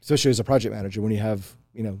 especially as a project manager when you have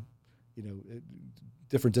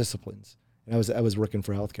different disciplines. And I was working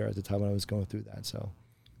for healthcare at the time when I was going through that. So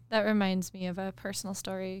that reminds me of a personal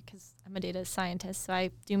story because I'm a data scientist, so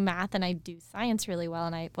I do math and I do science really well,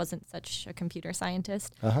 and I wasn't such a computer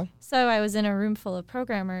scientist. So I was in a room full of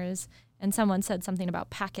programmers, and someone said something about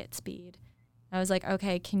packet speed. I was like,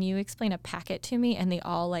 okay, can you explain a packet to me? And they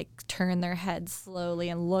all like turned their heads slowly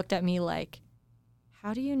and looked at me like,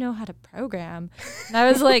 how do you know how to program? And I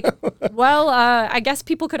was like, well, I guess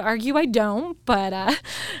people could argue I don't, but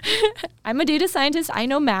I'm a data scientist. I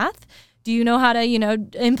know math. Do you know how to,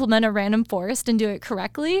 implement a random forest and do it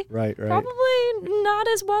correctly? Right. Probably not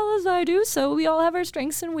as well as I do. So we all have our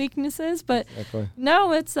strengths and weaknesses. But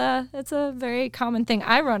no, it's a very common thing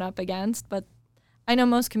I run up against. But I know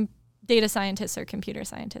most data scientists are computer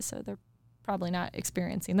scientists, so they're probably not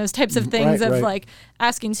experiencing those types of things like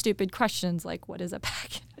asking stupid questions like, what is a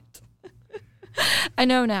packet? I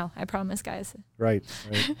know now. I promise, guys. Right.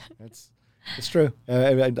 It's true.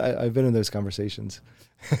 I've been in those conversations.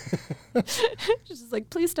 Just like,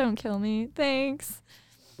 please don't kill me. Thanks.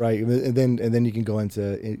 Right, and then you can go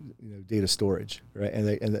into data storage, right? And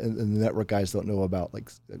the network guys don't know about like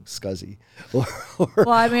SCSI,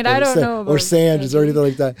 I don't know about or SAND or anything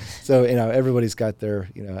like that. So everybody's got their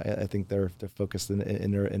I think they're focused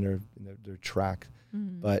in their track.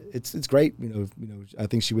 But it's great. I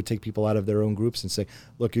think she would take people out of their own groups and say,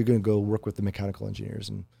 look, you're going to go work with the mechanical engineers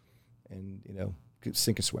and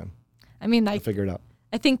sink or swim. I mean, I figure it out.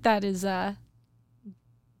 I think that is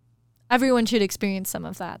everyone should experience some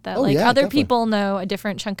of that. Other definitely. people know a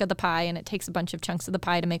different chunk of the pie, and it takes a bunch of chunks of the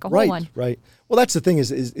pie to make a whole one. Right. Well, that's the thing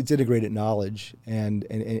is it's integrated knowledge and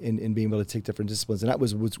being able to take different disciplines. And that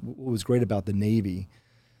was what was great about the Navy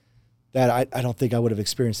that I don't think I would have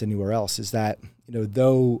experienced anywhere else is that,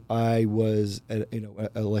 though I was an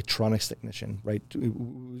electronics technician, right? It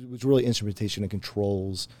was really instrumentation and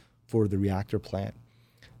controls for the reactor plant.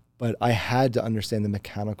 But I had to understand the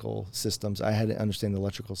mechanical systems. I had to understand the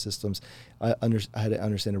electrical systems. I had to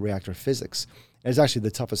understand the reactor physics. And it's actually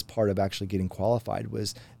the toughest part of actually getting qualified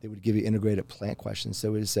was they would give you integrated plant questions.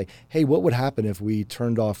 So they would say, hey, what would happen if we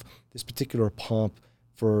turned off this particular pump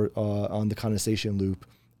on the condensation loop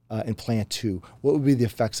in plant 2? What would be the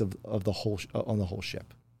effects of the whole on the whole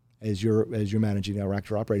ship as you're managing a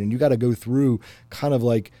reactor operating? And you got to go through kind of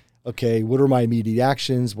like, okay, what are my immediate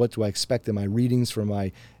actions? What do I expect in my readings from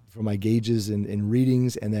my gauges and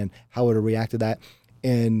readings, and then how would I react to that?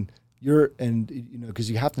 And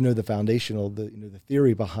because you have to know the foundational, the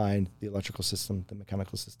theory behind the electrical system, the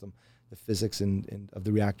mechanical system, the physics and of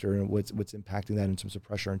the reactor and what's impacting that in terms of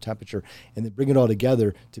pressure and temperature, and then bring it all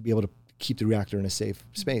together to be able to keep the reactor in a safe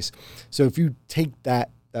space. So if you take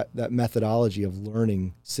that methodology of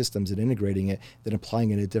learning systems and integrating it, then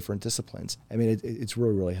applying it to different disciplines, I mean, it's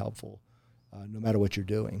really, really helpful, no matter what you're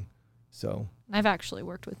doing. So I've actually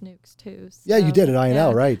worked with nukes too. So. Yeah, you did at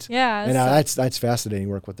INL, right? Yeah, and that's fascinating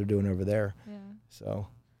work what they're doing over there. Yeah. So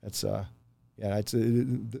that's I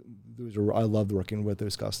loved working with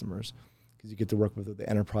those customers because you get to work with the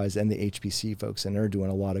enterprise and the HPC folks, and they're doing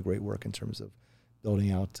a lot of great work in terms of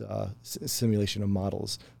building out simulation of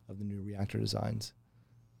models of the new reactor designs.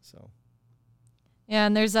 So. Yeah,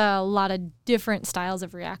 and there's a lot of different styles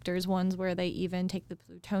of reactors. Ones where they even take the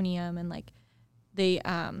plutonium and like they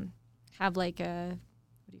have like a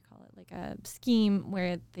scheme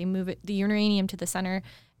where they move the uranium to the center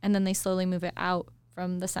and then they slowly move it out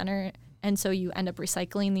from the center, and so you end up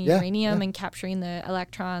recycling the uranium and capturing the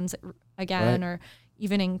electrons again, or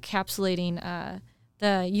even encapsulating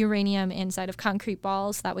the uranium inside of concrete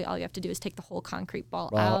balls. That way all you have to do is take the whole concrete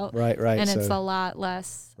ball out. Right. And it's a lot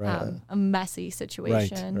less a messy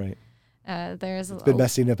situation. Right. It's been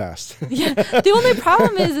messy in the past. Yeah. The only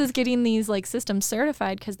problem is getting these like systems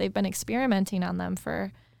certified because they've been experimenting on them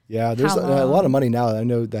for there's a lot of money now. I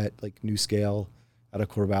know that like NuScale out of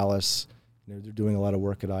Corvallis, they're doing a lot of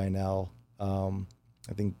work at INL.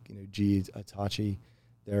 I think GE Hitachi,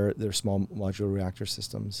 their small modular reactor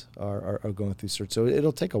systems are going through search. So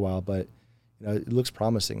it'll take a while, but it looks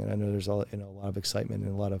promising, and I know there's a lot of excitement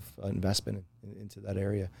and a lot of investment into that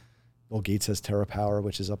area. Bill Gates has TerraPower,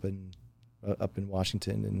 which is up in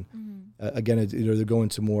Washington, and again, they're going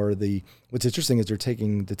to more what's interesting is they're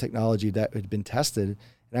taking the technology that had been tested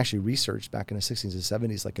and actually researched back in the 60s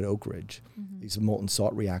and 70s, like at Oak Ridge, these molten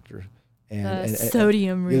salt reactor and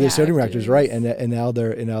sodium reactors. The sodium reactors, right? And now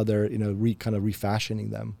they're kind of refashioning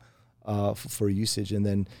them for usage, and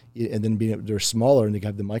then they're smaller and they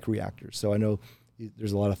have the microreactors. So I know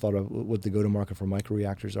there's a lot of thought of what the go-to-market for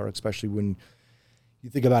microreactors are, especially when you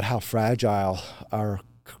think about how fragile our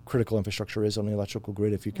critical infrastructure is on the electrical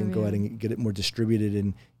grid. If you can go ahead and get it more distributed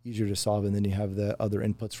and easier to solve, and then you have the other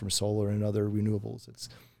inputs from solar and other renewables,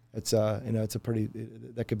 it's a pretty,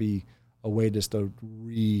 that could be a way just to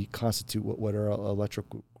reconstitute what our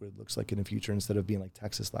electrical grid looks like in the future, instead of being like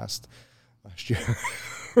Texas last year.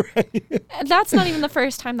 Right? That's not even the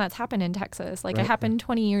first time that's happened in Texas. Like, it happened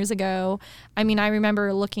 20 years ago. I mean, I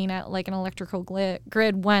remember looking at like an electrical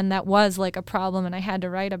grid when that was like a problem, and I had to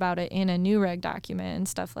write about it in a new reg document and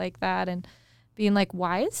stuff like that, and being like,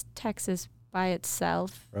 why is Texas by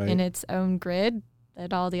itself in its own grid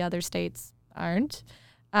that all the other states aren't?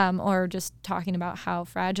 Or just talking about how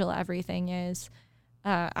fragile everything is.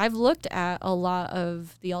 I've looked at a lot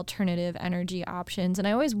of the alternative energy options, and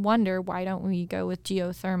I always wonder, why don't we go with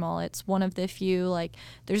geothermal? It's one of the few, like,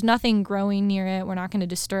 there's nothing growing near it. We're not going to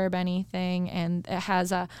disturb anything, and it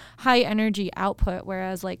has a high energy output,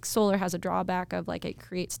 whereas like solar has a drawback of like it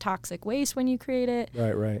creates toxic waste when you create it.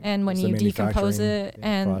 Right. And when you decompose it,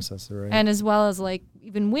 and processor, and as well as like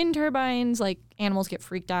even wind turbines, like animals get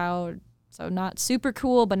freaked out. So not super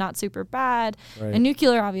cool, but not super bad. Right. And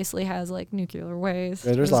nuclear obviously has like nuclear waste.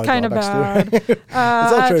 Yeah, there's a lot kind of bad. It's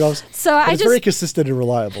all trade-offs. So it's very consistent and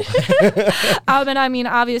reliable. And I mean,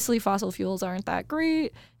 obviously fossil fuels aren't that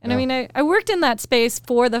great. And I mean, I worked in that space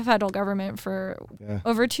for the federal government for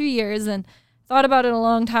over 2 years and thought about it a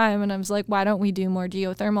long time. And I was like, why don't we do more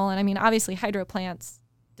geothermal? And I mean, obviously hydro plants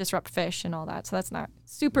disrupt fish and all that. So that's not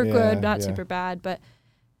super good, not super bad, but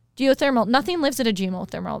geothermal, nothing lives at a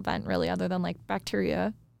geothermal event really, other than like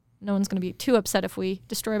bacteria. No one's going to be too upset if we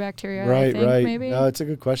destroy bacteria. Right. Maybe. No, it's a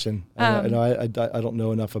good question. I don't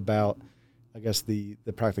know enough about, I guess, the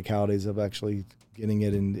practicalities of actually getting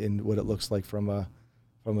it in what it looks like from a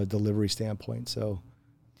delivery standpoint. So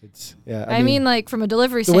it's I mean, like from a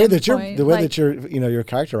delivery standpoint, the way that you're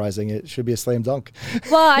characterizing it should be a slam dunk.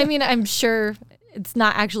 Well, I mean, I'm sure it's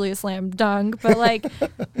not actually a slam dunk, but like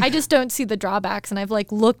I just don't see the drawbacks, and I've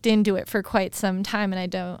like looked into it for quite some time, and I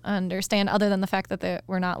don't understand, other than the fact that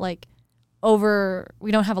we're not like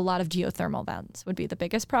we don't have a lot of geothermal vents would be the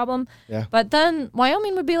biggest problem. Yeah. But then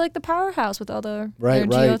Wyoming would be like the powerhouse with all their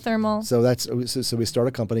geothermal. So we start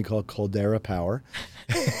a company called Caldera Power.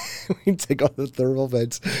 We take all the thermal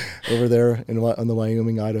vents over there on the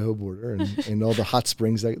Wyoming-Idaho border, and all the hot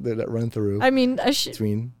springs that run through. I mean,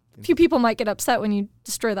 between. A few people might get upset when you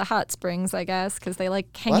destroy the hot springs, I guess, because they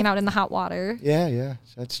like hanging out in the hot water. Yeah,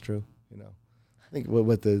 that's true. I think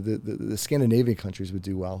what the Scandinavian countries would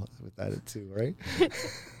do well with that too, right?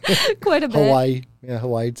 Quite a bit.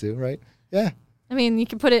 Hawaii too, right? Yeah. I mean, you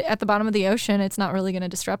can put it at the bottom of the ocean. It's not really going to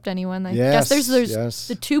disrupt anyone. I guess there's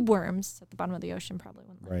the tube worms at the bottom of the ocean probably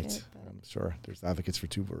wouldn't like it. I'm sure there's advocates for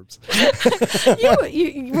tube worms.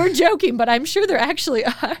 We're joking, but I'm sure there actually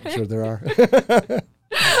are. I'm sure there are.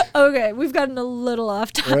 Okay, we've gotten a little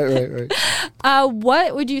off topic. Right.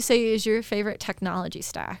 What would you say is your favorite technology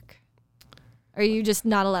stack? Are you just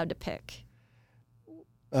not allowed to pick?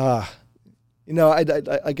 I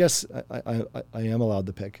guess I am allowed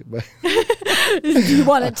to pick. But do you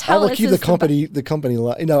want to tell us? I will keep the company.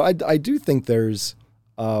 I do think there's,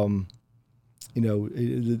 there's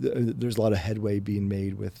a lot of headway being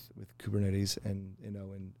made with Kubernetes and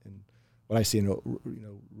what I see in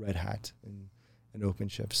Red Hat and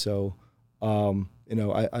OpenShift. So,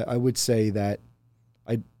 I would say that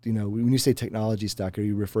when you say technology stack, are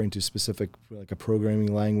you referring to specific, like a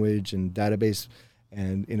programming language and database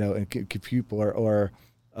and compute or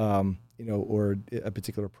a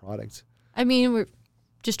particular product? I mean, we're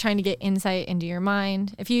just trying to get insight into your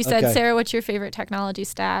mind. If you said, Sarah, what's your favorite technology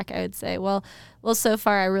stack? I would say, well, so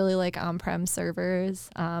far I really like on-prem servers.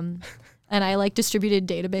 And I like distributed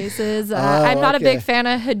databases. I'm not a big fan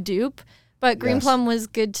of Hadoop, but Greenplum was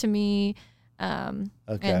good to me.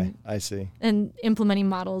 I see. And implementing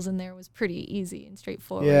models in there was pretty easy and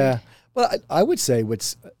straightforward. Yeah. Well, I would say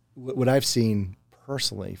what I've seen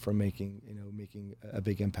personally from making a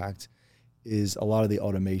big impact is a lot of the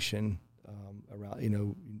automation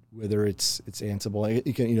around, whether it's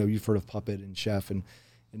Ansible. You've heard of Puppet and Chef, and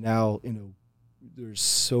now, there's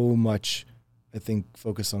so much, I think,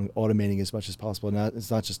 focus on automating as much as possible. Now it's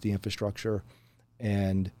not just the infrastructure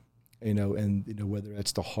and whether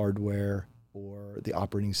it's the hardware or the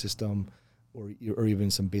operating system or even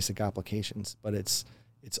some basic applications, but it's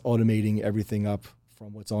automating everything up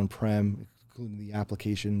from what's on-prem, including the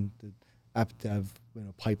application, the app dev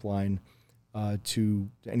pipeline, to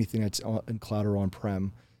anything that's in cloud or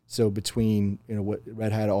on-prem. So between what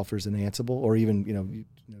Red Hat offers in Ansible, or even you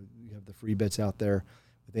have the free bits out there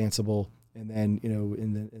with Ansible, and then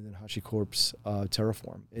and then HashiCorp's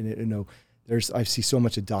Terraform, and I see so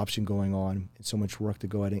much adoption going on and so much work to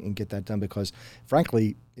go ahead and get that done because,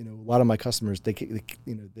 frankly, a lot of my customers they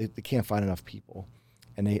can't find enough people,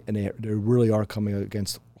 and they really are coming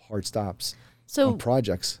against hard stops on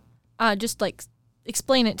projects. Just like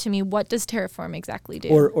explain it to me. What does Terraform exactly do?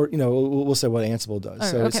 Or we'll say what Ansible does.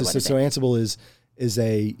 So Ansible is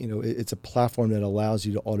a it's a platform that allows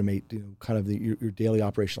you to automate kind of your daily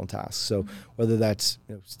operational tasks. So whether that's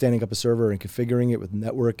standing up a server and configuring it with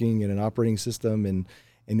networking and an operating system and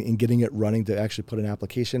getting it running to actually put an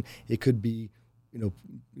application, it could be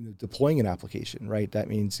deploying an application, right? That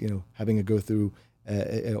means having to go through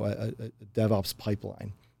a DevOps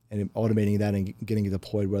pipeline and automating that and getting it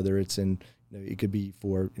deployed. Whether it's in it could be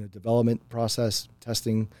for development process,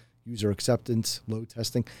 testing, user acceptance, load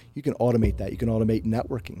testing. You can automate that. You can automate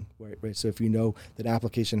networking, right? So if that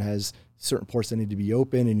application has certain ports that need to be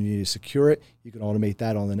open and you need to secure it, you can automate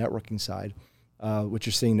that on the networking side. What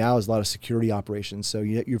you're seeing now is a lot of security operations. So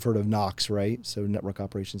you've heard of NOCs, right? So network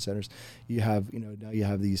operation centers. You have now you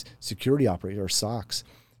have these security operators or SOCs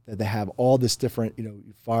that they have all this different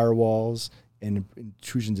firewalls and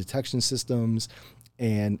intrusion detection systems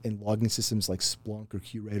and logging systems like Splunk or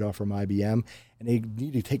QRadar from IBM, and they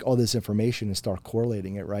need to take all this information and start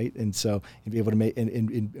correlating it, right? And so and be able to make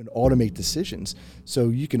and automate decisions. So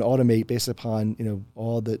you can automate based upon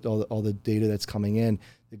all the data that's coming in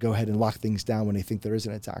to go ahead and lock things down when they think there is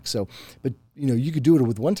an attack. So, but you could do it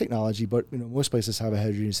with one technology, but most places have a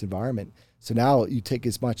heterogeneous environment. So now you take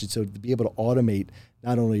as much, and so to be able to automate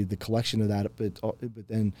not only the collection of that, but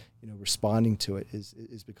then responding to it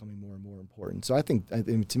is becoming more and more important. So I think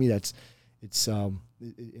to me it's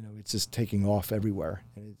just taking off everywhere,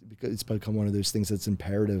 and because it's become one of those things that's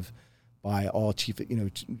imperative by all chief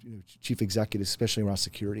executives, especially around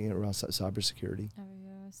security and around cybersecurity. Oh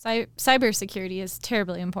yeah, cybersecurity is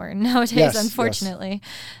terribly important nowadays, unfortunately.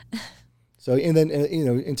 Yes. So and then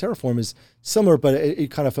in Terraform is similar, but it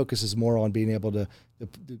kind of focuses more on being able to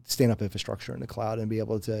stand up infrastructure in the cloud and be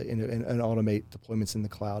able to and automate deployments in the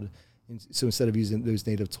cloud. And so instead of using those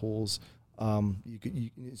native tools, so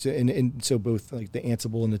both like the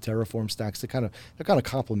Ansible and the Terraform stacks, they're kind of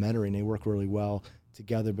complementary and they work really well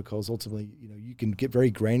together because ultimately you can get very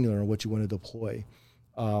granular on what you want to deploy,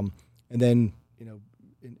 and then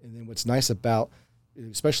what's nice about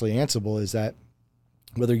especially Ansible is that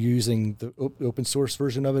whether you're using the open source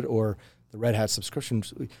version of it or the Red Hat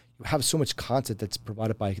subscriptions, you have so much content that's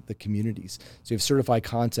provided by the communities. So you have certified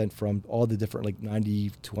content from all the different, like 90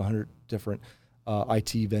 to 100 different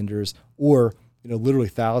IT vendors, or literally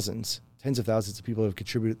thousands, tens of thousands of people have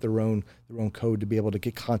contributed their own code to be able to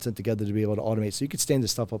get content together to be able to automate. So you could stand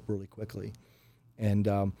this stuff up really quickly,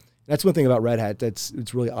 and that's one thing about Red Hat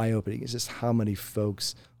it's really eye-opening. Is just how many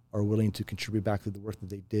folks are willing to contribute back to the work that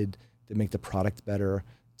they did to make the product better,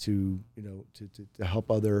 to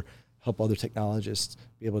help other technologists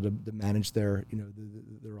be able to manage their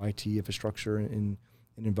their IT infrastructure and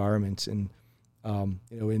environments. And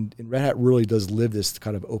and Red Hat really does live this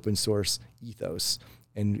kind of open source ethos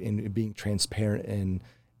and being transparent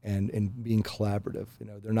and being collaborative.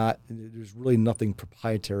 There's really nothing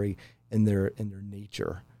proprietary in their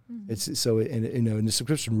nature. Mm-hmm. It's so and the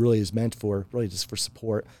subscription really is meant for really just for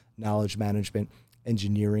support, knowledge management,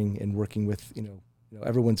 engineering, and working with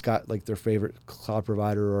everyone's got like their favorite cloud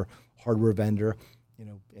provider or hardware vendor,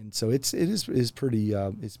 and so it's pretty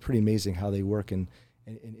amazing how they work and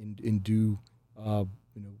do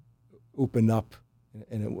open up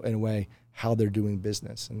in a way how they're doing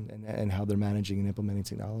business and how they're managing and implementing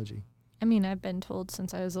technology. I mean, I've been told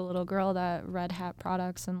since I was a little girl that Red Hat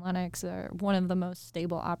products and Linux are one of the most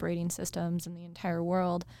stable operating systems in the entire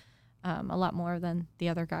world. A lot more than the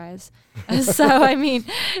other guys. So, I mean,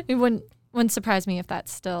 it wouldn't surprise me if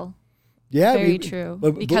that's still very true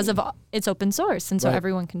because of it's open source, and so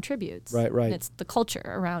everyone contributes. Right. And it's the culture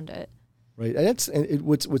around it. Right, and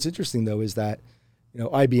what's interesting though is that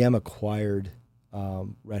IBM acquired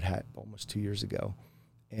Red Hat almost 2 years ago,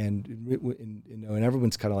 and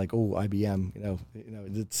everyone's kind of like, oh, IBM,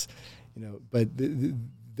 it's but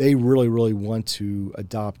they really want to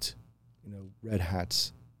adopt Red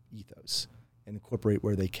Hat's ethos and incorporate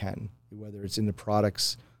where they can, whether it's in the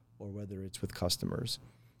products or whether it's with customers.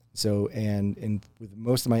 So and with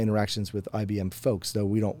most of my interactions with IBM folks, though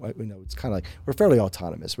we don't, it's kind of like we're fairly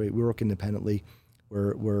autonomous, right? We work independently. We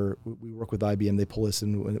work with IBM. They pull us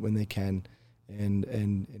in when they can, and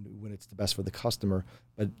when it's the best for the customer.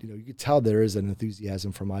 But you could tell there is an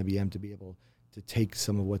enthusiasm from IBM to be able to take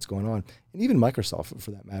some of what's going on, and even Microsoft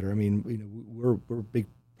for that matter. I mean, we're big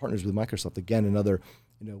partners with Microsoft, again, another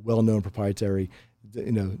well-known proprietary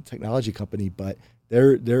technology company, but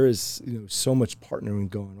there is so much partnering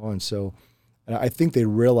going on. So And I think they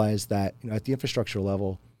realize that, at the infrastructure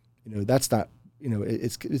level, that's not,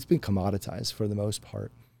 it's been commoditized for the most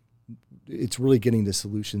part. It's really getting the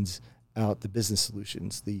solutions out, the business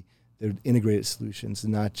solutions, the integrated solutions,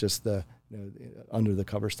 and not just the under the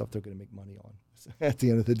cover stuff they're going to make money on at the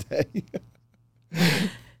end of the day.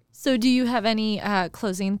 So do you have any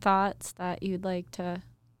closing thoughts that you'd like to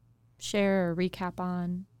share or recap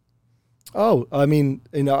on? Oh, I mean,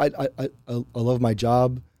 I love my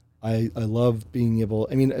job. I love being able,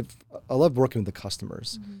 I love working with the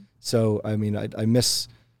customers. Mm-hmm. So, I miss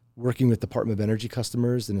working with Department of Energy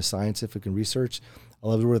customers in the scientific and research. I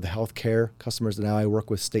love to work with the healthcare customers. And now I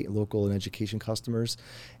work with state and local and education customers.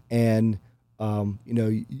 And,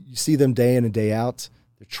 you see them day in and day out.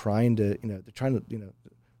 They're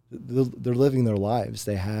they're living their lives.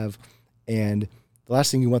 They have, and the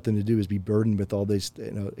last thing you want them to do is be burdened with all these,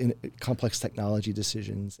 complex technology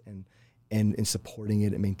decisions and supporting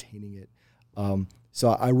it and maintaining it. So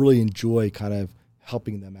I really enjoy kind of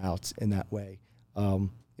helping them out in that way.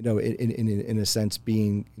 In a sense,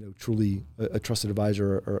 being truly a trusted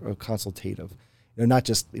advisor or a consultative. Not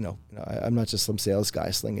just I'm not just some sales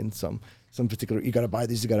guy slinging some particular. You got to buy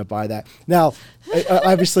these, you got to buy that. Now,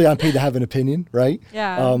 obviously, I'm paid to have an opinion, right?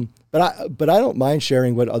 Yeah. But I don't mind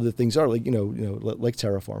sharing what other things are, like like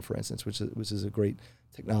Terraform, for instance, which is a great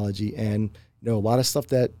technology, and a lot of stuff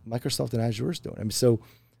that Microsoft and Azure is doing. So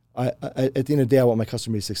I at the end of the day, I want my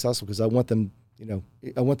customer to be successful because I want them to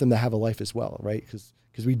have a life as well, right? Because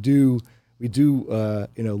we do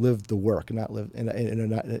live the work and not live.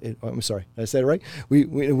 I'm sorry, did I say it right?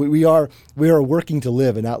 We are working to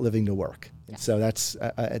live and not living to work. And so that's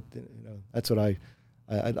what I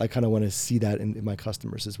kind of want to see that in my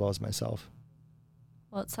customers as well as myself.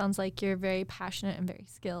 Well, it sounds like you're very passionate and very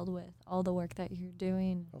skilled with all the work that you're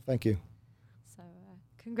doing. Well, thank you. So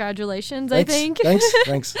congratulations, thanks, I think.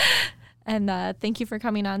 Thanks. And thank you for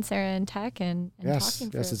coming on Sarah in Tech and yes,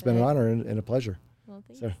 talking for yes, a it's bit. been an honor and a pleasure. Well,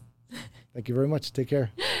 thanks. So, thank you very much. Take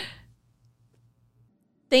care.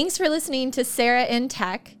 Thanks for listening to Sarah in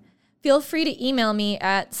Tech. Feel free to email me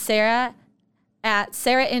at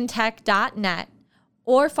sarah@sarahintech.net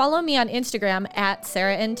or follow me on Instagram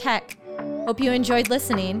 @sarahintech. Hope you enjoyed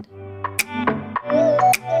listening.